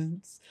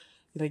nuisance.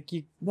 Like,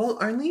 you. Well,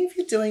 only if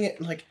you're doing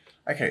it like,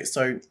 okay,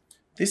 so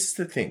this is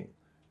the thing.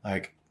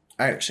 Like,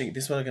 this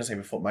is what I was going to say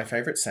before. My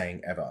favorite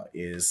saying ever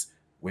is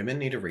women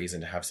need a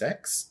reason to have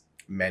sex,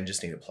 men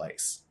just need a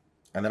place.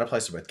 And that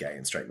applies to both gay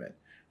and straight men.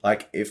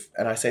 Like,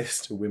 and I say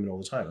this to women all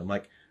the time, I'm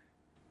like,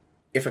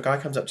 if a guy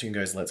comes up to you and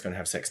goes, let's go and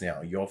have sex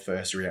now, your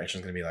first reaction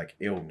is going to be like,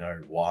 ew,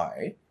 no,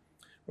 why?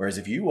 Whereas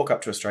if you walk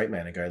up to a straight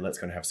man and go, let's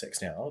go and have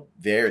sex now,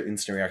 their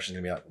instant reaction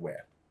is going to be like,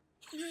 where?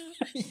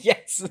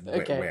 Yes.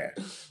 Okay. Where?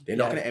 They're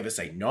not going to ever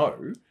say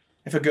no.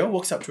 If a girl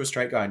walks up to a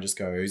straight guy and just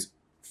goes,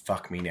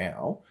 fuck me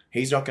now,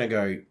 he's not going to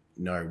go,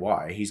 no,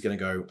 why? He's going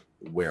to go,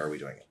 where are we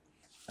doing it?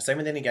 Same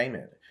with any gay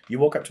man. You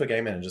walk up to a gay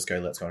man and just go,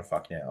 let's go and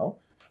fuck now.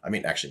 I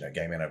mean, actually, no,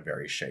 gay men are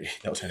very shady.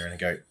 They'll turn around and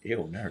go,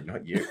 ew, no,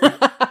 not you.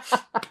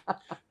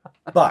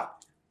 But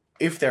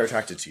if they're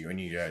attracted to you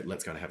and you go,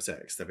 let's go and have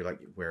sex, they'll be like,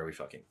 where are we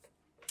fucking?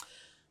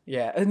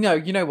 Yeah. No,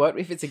 you know what?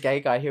 If it's a gay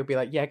guy, he'll be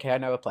like, yeah, okay, I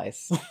know a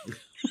place.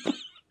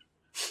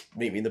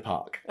 Meet me in the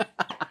park.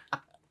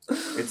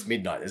 It's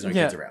midnight. There's no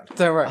kids around.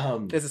 Don't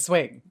worry. There's a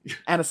swing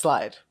and a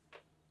slide.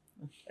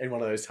 In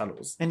one of those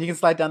tunnels. And you can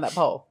slide down that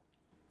pole.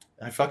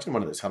 I fucked in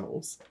one of those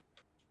tunnels.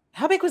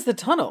 How big was the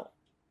tunnel?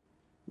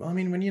 Well, I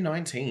mean, when you're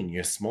 19,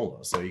 you're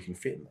smaller, so you can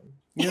fit in them.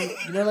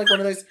 You know, like one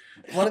of those.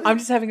 I'm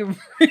just having a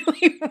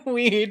really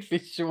weird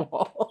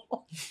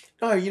visual.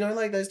 No, you know,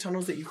 like those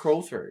tunnels that you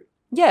crawl through.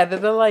 Yeah,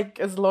 they're like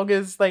as long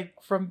as like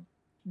from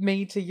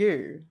me to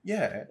you.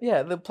 Yeah.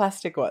 Yeah, the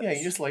plastic ones. Yeah,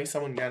 you just lay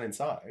someone down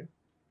inside,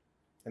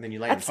 and then you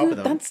lay on top of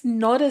them. That's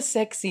not a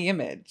sexy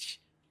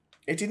image.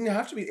 It didn't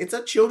have to be. It's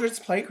a children's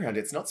playground.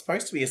 It's not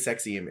supposed to be a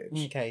sexy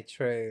image. Okay,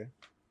 true.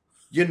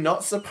 You're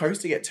not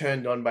supposed to get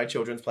turned on by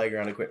children's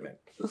playground equipment.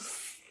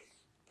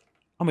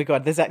 Oh my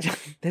god,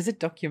 there's a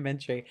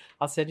documentary.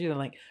 I'll send you the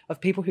link of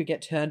people who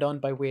get turned on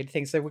by weird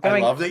things. So we're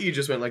going. I love that you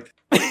just went like.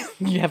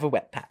 You have a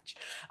wet patch.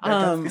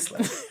 That's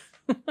this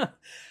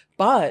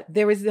But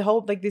there is the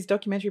whole like this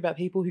documentary about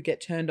people who get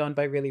turned on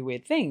by really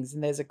weird things,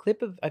 and there's a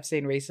clip I've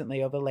seen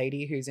recently of a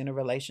lady who's in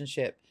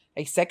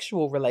a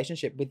sexual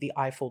relationship with the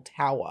Eiffel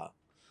Tower.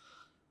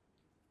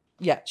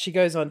 Yeah, she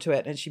goes onto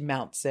it and she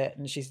mounts it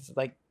and she's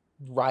like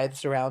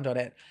writhes around on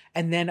it.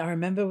 And then I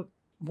remember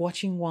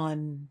watching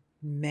one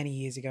many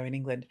years ago in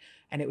England,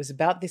 and it was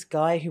about this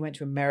guy who went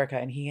to America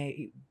and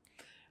he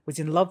was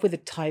in love with the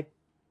types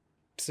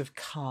of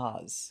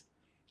cars,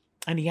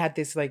 and he had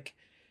this like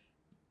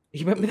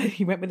he went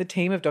with a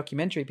team of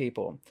documentary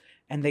people,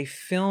 and they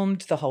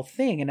filmed the whole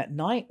thing. And at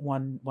night,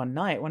 one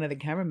night, one of the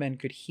cameramen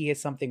could hear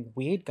something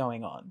weird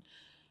going on,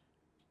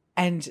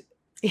 and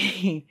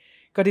he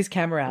got his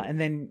camera out, and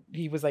then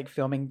he was like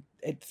filming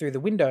it through the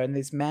window, and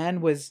this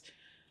man was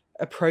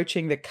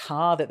approaching the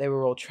car that they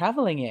were all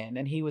traveling in,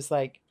 and he was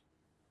like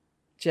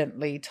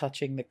gently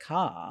touching the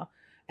car,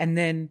 and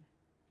then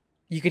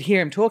you could hear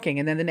him talking.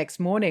 And then the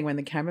next morning when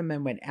the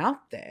cameraman went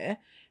out there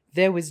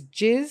was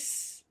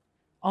jizz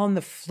on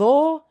the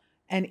floor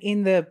and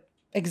in the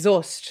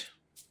exhaust.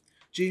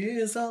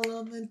 Jizz all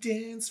on the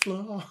dance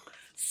floor.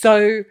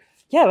 So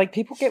yeah, like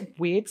people get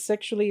weird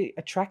sexually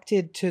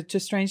attracted to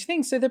strange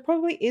things. So there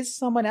probably is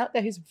someone out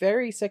there who's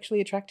very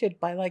sexually attracted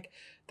by like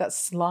that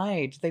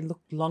slide. They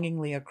look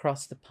longingly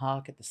across the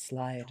park at the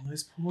slide. Oh,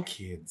 those poor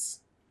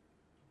kids.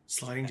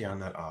 Sliding down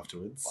that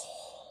afterwards.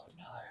 Oh,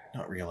 no.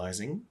 Not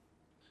realizing.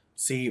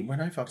 See, when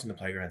I fucked in the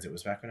playgrounds, it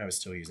was back when I was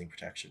still using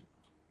protection.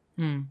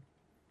 Hmm.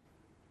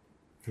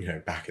 You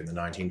know, back in the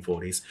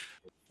 1940s.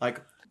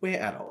 Like, we're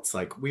adults.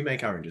 Like, we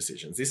make our own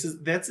decisions. This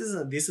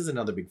is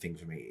another big thing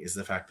for me, is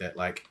the fact that,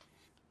 like,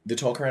 the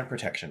talk around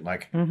protection.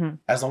 Like,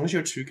 as long as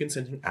you're two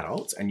consenting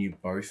adults and you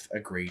both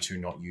agree to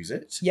not use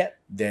it,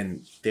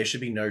 then there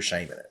should be no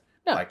shame in it.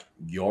 No. Like,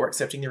 you're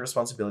accepting the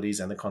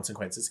responsibilities and the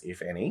consequences,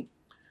 if any.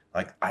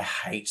 Like, I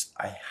hate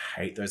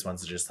those ones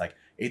that are just like,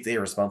 it's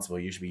irresponsible,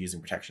 you should be using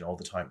protection all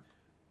the time.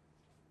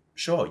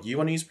 Sure, you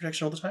want to use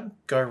protection all the time?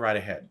 Go right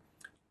ahead.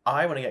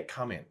 I want to get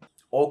come in.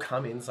 Or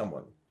come in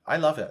someone. I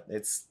love it.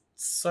 It's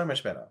so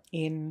much better.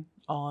 In,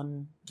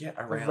 on, yeah,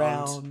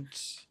 around.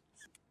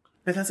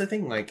 But that's the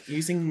thing, like,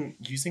 using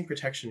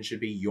protection should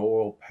be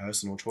your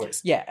personal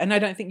choice. Yeah, and I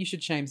don't think you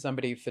should shame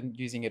somebody for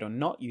using it or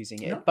not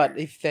using it. No. But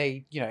if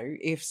they,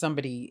 if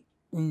somebody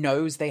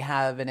knows they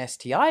have an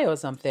STI or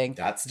something,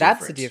 that's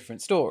a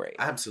different story.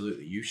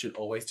 Absolutely. You should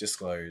always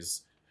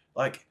disclose.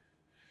 Like,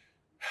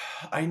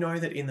 I know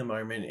that in the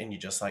moment and you're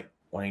just like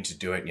wanting to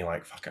do it and you're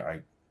like, fuck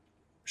it,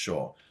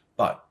 sure.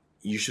 But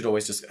you should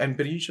always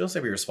but you should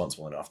also be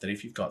responsible enough that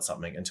if you've got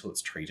something, until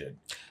it's treated.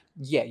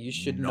 Yeah, you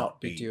should not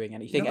be doing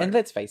anything. No. And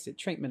let's face it,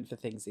 treatment for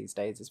things these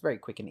days is very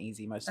quick and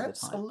easy most of the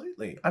time.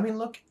 Absolutely. I mean,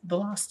 look, the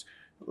last,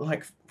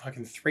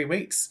 fucking 3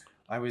 weeks,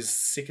 I was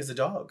sick as a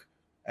dog.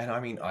 And I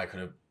mean, I could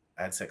have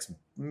had sex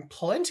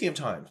plenty of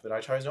times, but I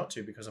chose not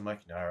to because I'm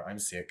like, no, I'm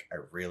sick. I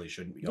really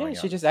shouldn't be going Yeah,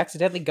 out. she just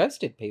accidentally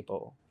ghosted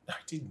people. I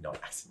did not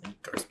accidentally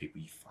ghost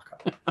people, you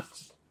fucker.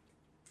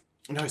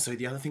 No, so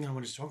the other thing I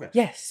wanted to talk about.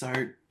 Yes. So,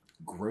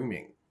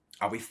 grooming.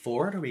 Are we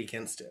for it or are we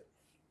against it?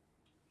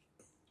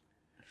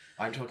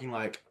 I'm talking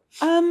like...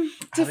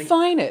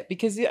 Define it,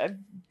 because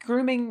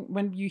grooming,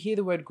 when you hear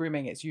the word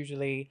grooming, it's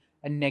usually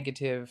a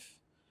negative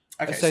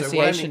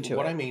association to it.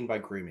 What I mean by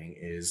grooming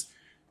is,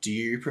 do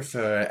you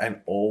prefer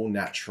an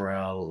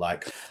all-natural,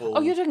 like, full...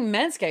 Oh, you're talking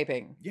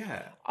manscaping?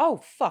 Yeah. Oh,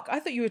 fuck. I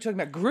thought you were talking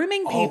about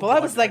grooming Oh, people. I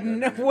God, was no, like,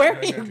 no, where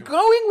are you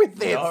going with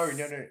this?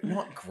 No,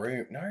 not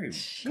groom. No,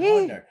 Shit.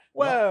 God, no.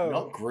 Whoa.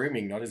 Not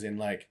grooming, not as in,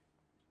 like,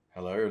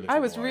 hello, little I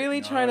was boy.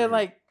 really No. trying to,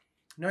 like,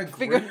 No,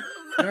 figure...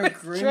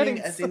 grooming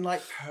as in,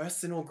 like,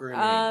 personal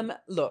grooming.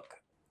 Look.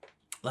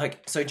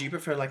 Like, so do you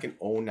prefer, like, an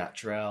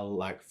all-natural,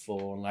 like,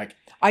 full, like...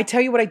 I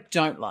tell you what I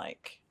don't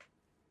like.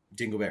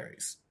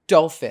 Dingleberries.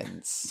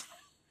 Dolphins.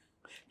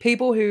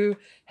 People who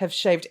have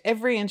shaved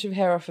every inch of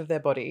hair off of their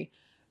body,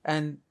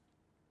 and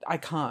I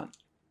can't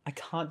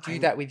do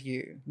that with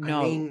you.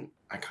 No. I mean,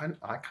 I kind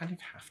of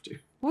have to.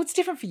 Well, it's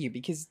different for you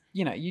because,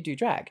 you know, you do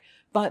drag.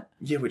 But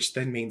yeah, which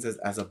then means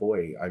as a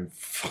boy, I'm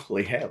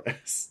fully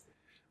hairless.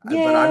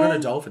 Yeah. But I'm not a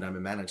dolphin, I'm a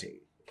manatee.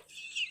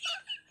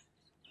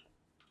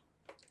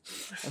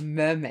 A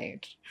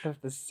mermaid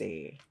of the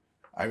sea.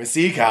 I'm a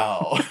sea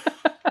cow.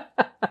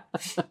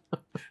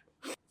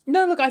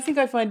 No, look, I think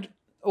I find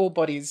all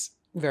bodies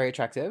very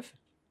attractive.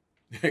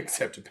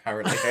 Except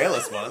apparently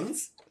hairless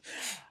ones.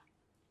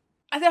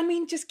 I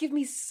mean, just give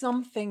me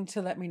something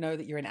to let me know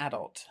that you're an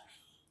adult.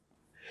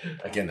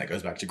 Again, that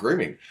goes back to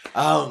grooming.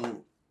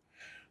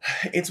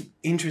 It's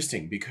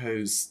interesting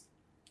because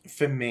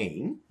for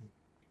me,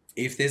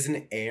 if there's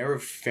an air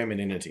of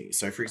femininity,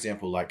 so for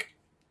example, like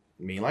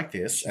me like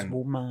this, She's and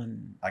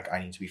woman. like I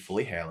need to be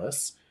fully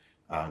hairless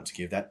to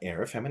give that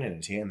air of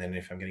femininity, and then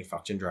if I'm getting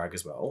fucked in drag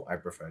as well, I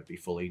prefer to be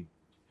fully,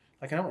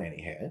 like I don't want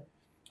any hair.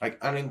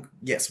 Like, I mean,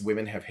 yes,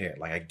 women have hair,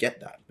 like I get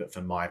that, but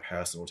for my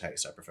personal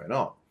taste, I prefer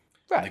not.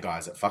 Right. And the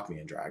guys that fuck me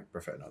in drag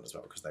prefer not as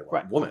well because they want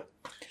Right. a woman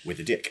with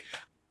a dick.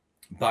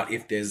 But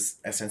if there's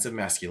a sense of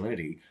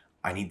masculinity,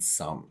 I need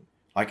some.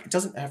 Like, it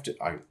doesn't have to...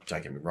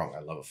 don't get me wrong.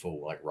 I love a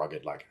full, like,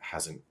 rugged, like,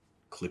 hasn't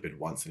clipped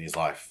once in his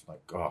life. Like,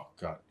 oh,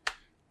 God.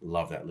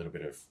 Love that little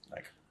bit of,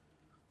 like,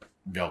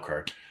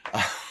 Velcro.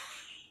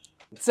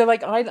 So,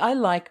 like, I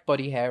like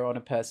body hair on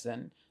a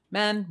person.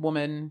 Man,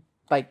 woman,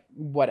 like,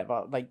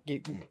 whatever. Like,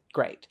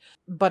 great.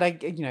 But,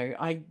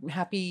 I'm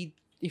happy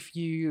if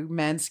you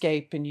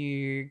manscape and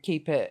you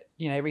keep it,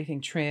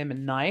 everything trim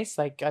and nice.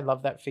 Like, I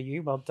love that for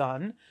you. Well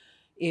done.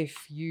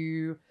 If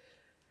you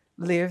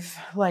live,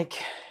 like,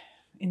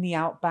 in the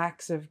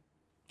outbacks of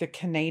the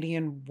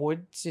Canadian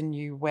woods and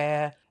you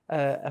wear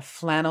a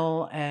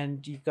flannel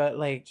and you've got,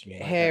 like,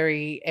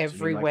 hairy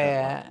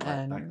everywhere.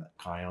 That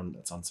guy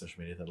that's on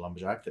social media, the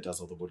lumberjack that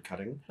does all the wood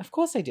cutting. Of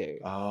course I do.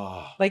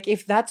 Oh. Like,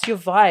 if that's your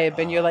vibe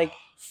and you're, like,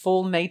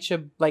 full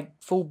nature, like,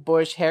 full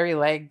bush, hairy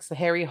legs, the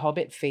hairy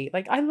hobbit feet.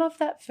 Like, I love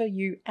that for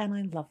you and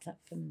I love that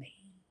for me.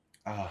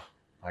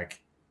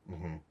 Like,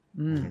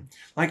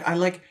 Like, I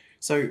like...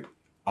 So...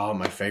 Oh,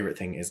 my favourite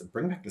thing is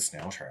bring back the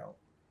snail trail.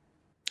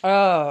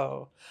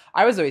 Oh,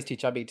 I was always too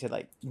chubby to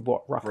like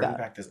rock Bring that.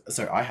 back this.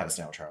 So I had a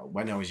snail trail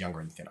when I was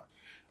younger and thinner.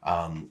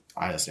 I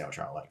had a snail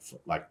trail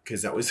like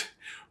because it was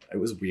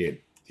weird.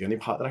 The only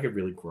part that I could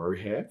really grow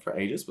hair for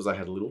ages was I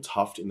had a little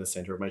tuft in the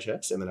center of my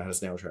chest, and then I had a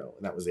snail trail,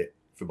 and that was it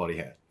for body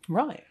hair.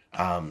 Right.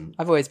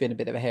 I've always been a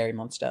bit of a hairy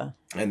monster.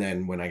 And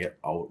then when I got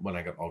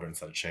older and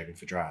started shaving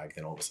for drag,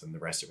 then all of a sudden the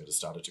rest of it has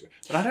started to go.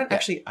 But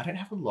I don't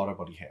have a lot of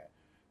body hair,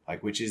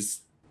 like which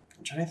is.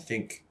 I'm trying to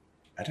think.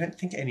 I don't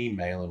think any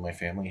male in my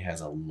family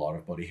has a lot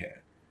of body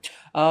hair.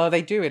 Oh,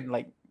 they do in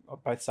like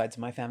both sides of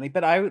my family.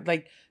 But I would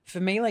like, for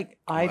me, like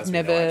I've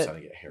never, I'm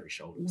starting to get hairy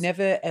shoulders.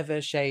 Never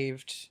ever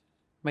shaved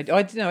my.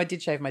 I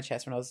did shave my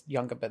chest when I was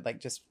younger, but like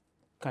just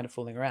kind of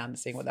fooling around and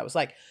seeing what that was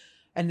like.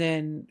 And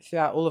then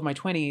throughout all of my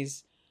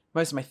 20s,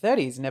 most of my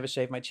 30s, never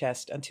shaved my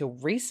chest until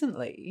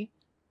recently,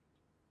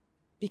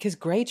 because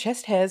grey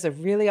chest hairs are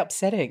really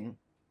upsetting.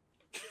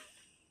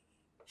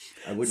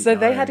 I wouldn't. So know.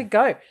 they had to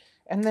go.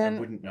 And then, I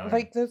wouldn't know.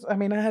 like,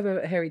 I have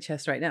a hairy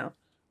chest right now,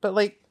 but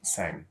like,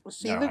 same.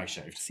 I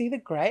shaved. See the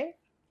grey?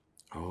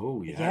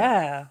 Oh yeah.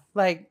 Yeah,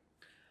 like,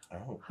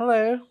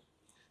 hello,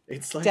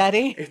 it's like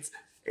Daddy. It's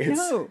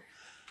no.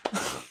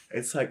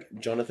 It's like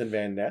Jonathan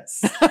Van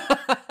Ness.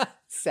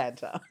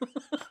 Santa.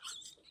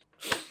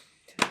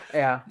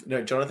 Yeah.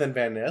 No, Jonathan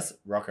Van Ness,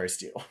 Rocco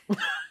Steele.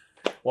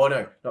 Well,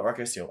 no, not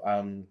Rocco Steele.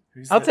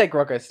 I'll take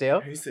Rocco Steele.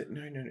 Who's it?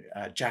 No.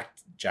 Jack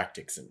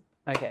Dixon.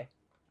 Okay.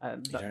 You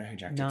don't know who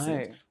Jack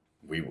Dixon is?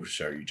 We will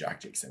show you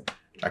Jack Dixon.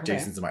 Jack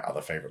Dixon's my other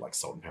favorite, like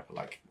salt and pepper,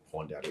 like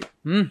horn daddy.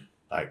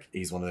 Like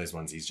he's one of those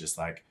ones. He's just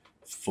like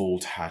full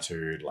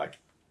tattooed, like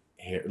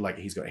hair, like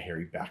he's got a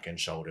hairy back and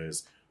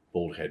shoulders,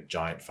 bald head,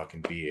 giant fucking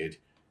beard,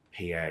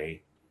 PA.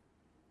 I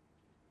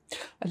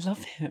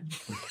love him.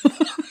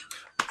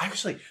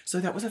 Actually, so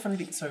that was a funny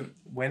thing. So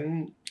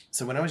when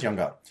So when I was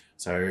younger,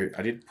 so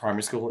I did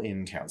primary school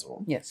in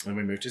Townsville. Yes. Then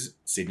we moved to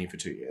Sydney for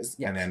 2 years.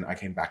 Yes. And then I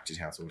came back to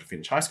Townsville to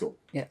finish high school.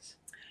 Yes.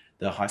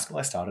 The high school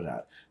I started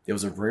at, there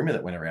was a rumour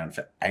that went around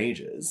for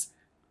ages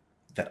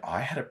that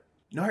I had a...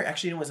 No,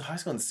 actually, it was a high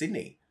school in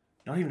Sydney.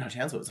 Not even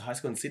Townsville, it was a high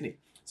school in Sydney.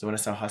 So when I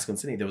started high school in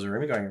Sydney, there was a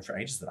rumour going around for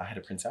ages that I had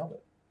a Prince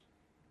Albert.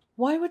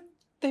 Why would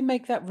they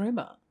make that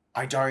rumor?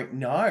 I don't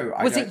know.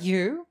 Was it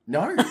you?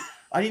 No.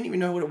 I didn't even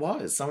know what it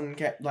was. Someone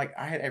kept, like,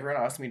 I had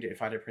everyone asked me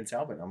if I had a Prince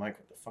Albert. And I'm like,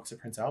 what the fuck's a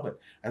Prince Albert?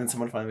 And then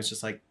someone finally was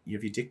just like, you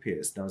have your dick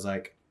pierced. And I was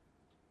like,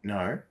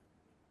 no.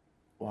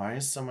 Why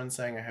is someone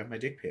saying I have my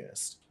dick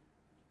pierced?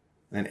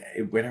 And then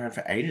it went around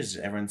for ages,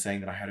 everyone saying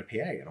that I had a PA.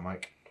 And I'm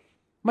like,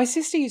 My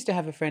sister used to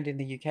have a friend in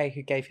the UK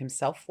who gave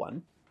himself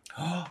one.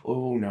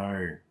 oh,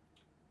 no.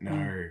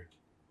 No.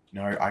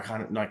 No, I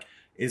can't, like,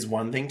 it's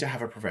one thing to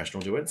have a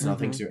professional do it. It's another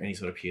thing to do any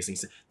sort of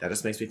piercings. That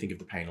just makes me think of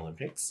the Pain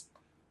Olympics.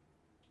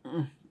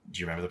 Do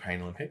you remember the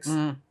Pain Olympics?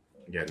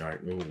 Yeah, no.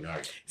 Ooh, no.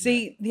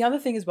 See, the other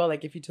thing as well,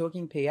 like if you're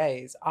talking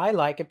PAs, I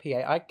like a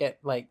PA. I get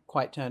like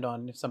quite turned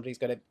on if somebody's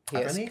got a I've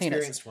pierced only penis.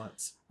 experienced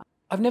once.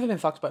 I've never been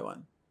fucked by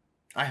one.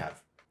 I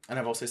have. And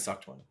I've also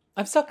sucked one.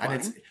 I've sucked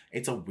And one.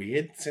 it's a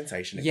weird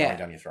sensation of Yeah. going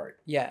down your throat.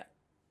 Yeah.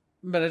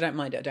 But I don't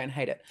mind it. I don't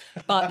hate it.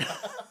 But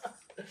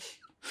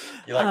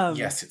You're like,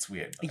 yes, it's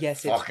weird.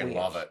 yes, I it's fucking weird.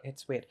 love it.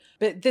 It's weird.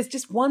 But there's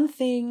just one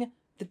thing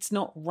that's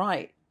not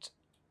right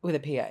with a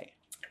PA.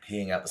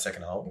 Peeing out the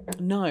second hole.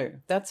 No,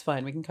 that's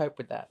fine. We can cope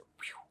with that.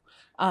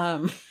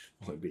 Like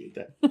we did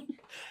that.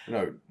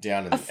 No,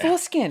 down in A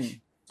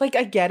foreskin. Like,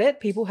 I get it.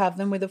 People have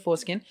them with a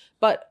foreskin.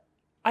 But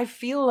I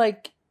feel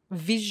like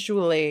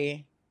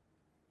visually,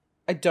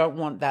 I don't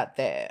want that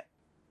there.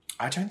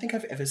 I don't think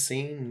I've ever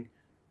seen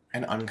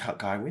an uncut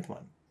guy with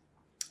one.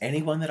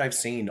 Anyone that I've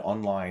seen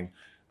online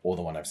or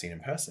the one I've seen in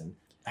person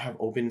have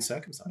all been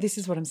circumcised. This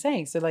is what I'm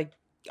saying. So, like,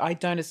 I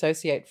don't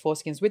associate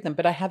foreskins with them,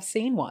 but I have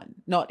seen one.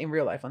 Not in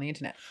real life, on the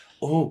internet.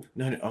 Oh,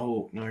 no.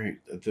 Oh, no.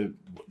 The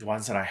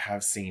ones that I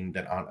have seen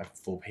that aren't a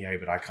full PA,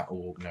 but I can't...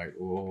 Oh,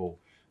 no.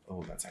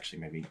 Oh, that's actually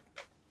maybe...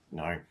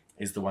 No.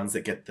 Is the ones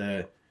that get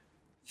the...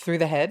 Through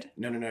the head?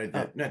 No. No,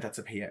 that's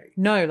a PA.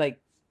 No, like,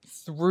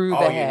 through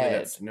the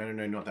head. No,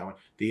 not that one.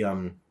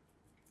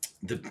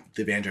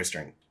 The banjo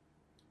string.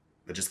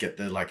 They just get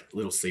the, like,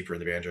 little sleeper in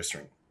the banjo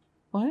string.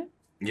 What?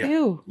 Yeah.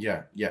 Ew.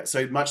 Yeah.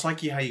 So much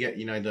like how you get,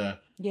 the...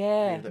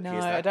 Yeah, that no,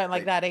 pierce I that- don't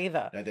like that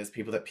either. No, there's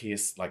people that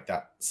pierce, like,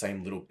 that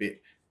same little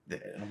bit.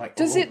 And I'm like,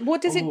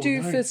 What does it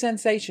do no. for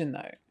sensation,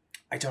 though?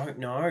 I don't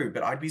know,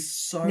 but I'd be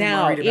so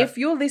Now, worried about... if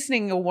you're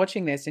listening or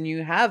watching this and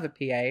you have a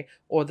PA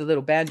or the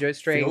little banjo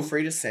string, Feel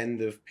free to send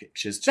the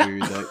pictures to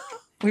the...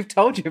 we've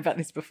told you about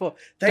this before.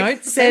 They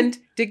Don't send-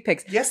 send dick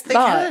pics. Yes, they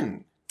But-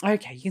 can.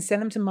 Okay, you can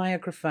send them to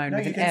microphone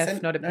with you an can F,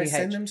 send, not a PH.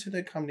 send them to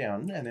the Come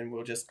Down, and then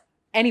we'll just...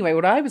 Anyway,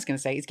 what I was going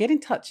to say is get in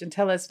touch and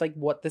tell us like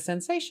what the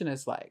sensation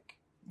is like.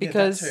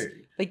 Because Yeah, that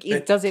too. like,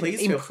 But does it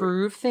please feel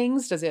improve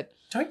things? Does it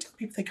Don't tell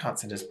people they can't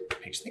send us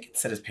pictures. They can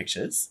send us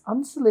pictures.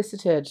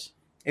 unsolicited?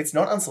 It's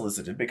not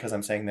unsolicited because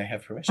I'm saying they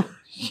have permission.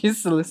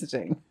 She's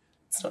soliciting.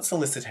 It's not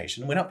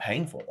solicitation. We're not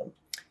paying for them.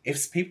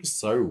 If people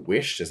so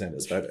wish to send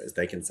us photos,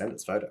 they can send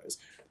us photos.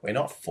 We're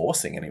not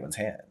forcing anyone's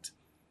hand.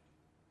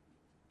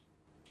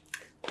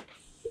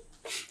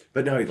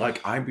 But no, like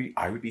I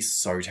would be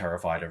so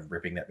terrified of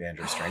ripping that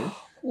banjo string.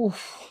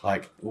 Oof.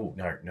 Like, oh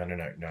no.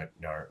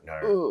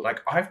 Ooh.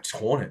 Like I've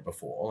torn it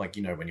before. Like,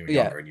 when you were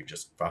Yeah. younger and you've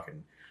just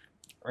fucking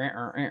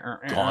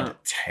gone to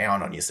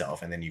town on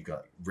yourself and then you've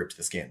got ripped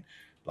the skin.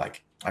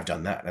 Like I've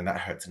done that and that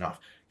hurts enough.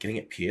 Getting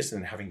it pierced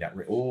and having that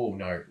no.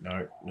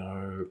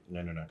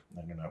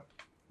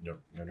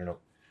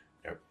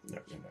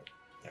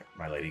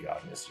 My lady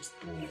garden is just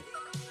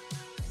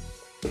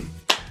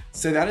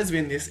So that has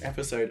been this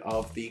episode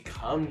of the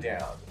Come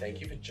Down.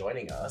 Thank you for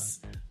joining us,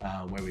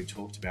 where we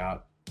talked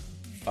about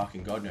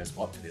fucking God knows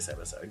what for this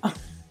episode. I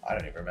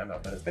don't even remember,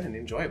 but it's been an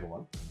enjoyable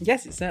one.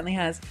 Yes, it certainly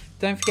has.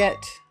 Don't forget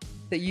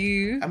that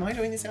you. Am I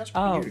doing this outro?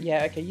 Oh, for you?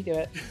 yeah, okay, you do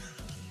it.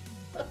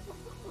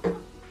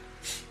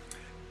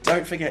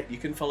 Don't forget, you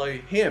can follow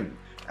him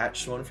at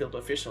Seanfield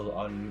Official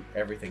on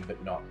everything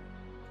but not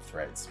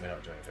Threads. We're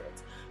not doing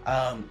Threads.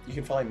 You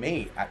can follow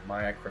me at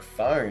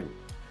Microphone.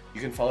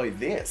 You can follow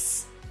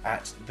this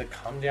at the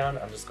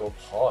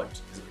comedown_pod.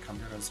 Is it the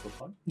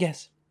comedown_pod?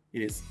 Yes.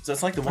 It is. So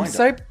it's like the I'm wind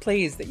so up.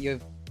 pleased that you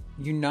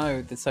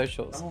know the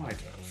socials. Oh, I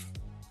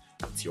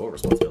don't. It's your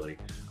responsibility.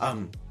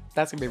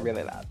 That's going to be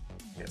really loud.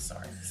 Yeah,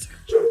 sorry.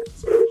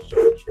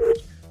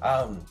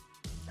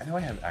 I know I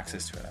have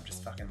access to it. I'm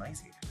just fucking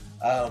lazy.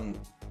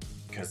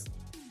 Because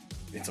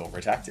it's all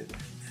protected.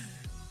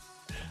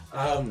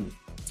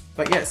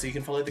 But yeah, so you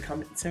can follow the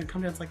Come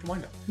Down's like the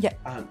wind up. Yeah.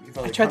 You can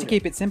follow I the tried Come to Down.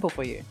 keep it simple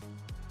for you.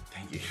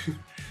 Thank you.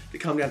 The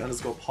Come Down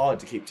 _pod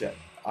to keep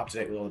up to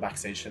date with all the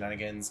backstage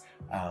shenanigans,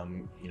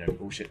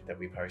 bullshit that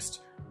we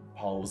post,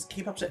 polls.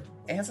 Keep up to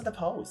answer the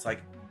polls. Like,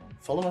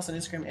 follow us on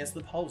Instagram, answer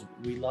the polls.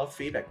 We love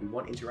feedback. We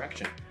want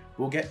interaction.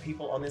 We'll get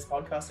people on this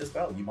podcast as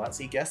well. You might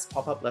see guests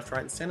pop up left,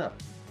 right, and center.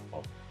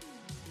 Well,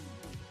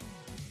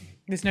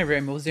 There's no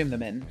room. We'll zoom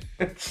them in.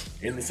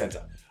 in the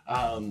center.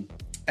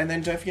 And And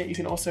then don't forget, you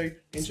can also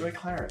enjoy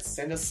Clarence.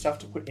 Send us stuff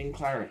to put in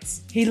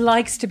Clarence. He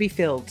likes to be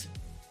filled.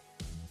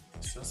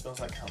 It still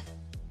smells like cum.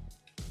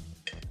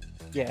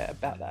 Yeah,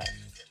 about that.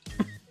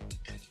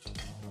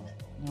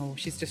 Oh,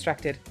 she's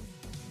distracted.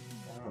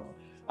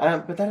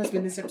 But that has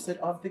been this episode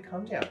of The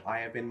Come Down. I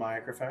have been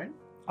Microphone.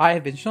 I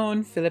have been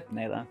Sean Philip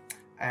Naylor.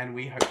 And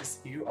we hope to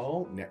see you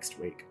all next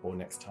week or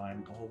next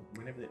time or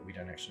whenever. We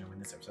don't actually know when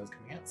this episode is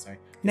coming out. So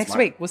Next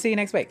week. We'll see you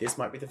next week. This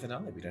might be the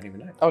finale. We don't even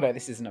know. Oh, no,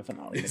 this isn't a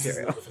finale This is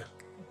material. not the finale.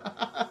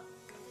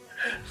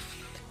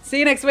 See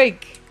you next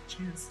week.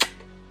 Cheers.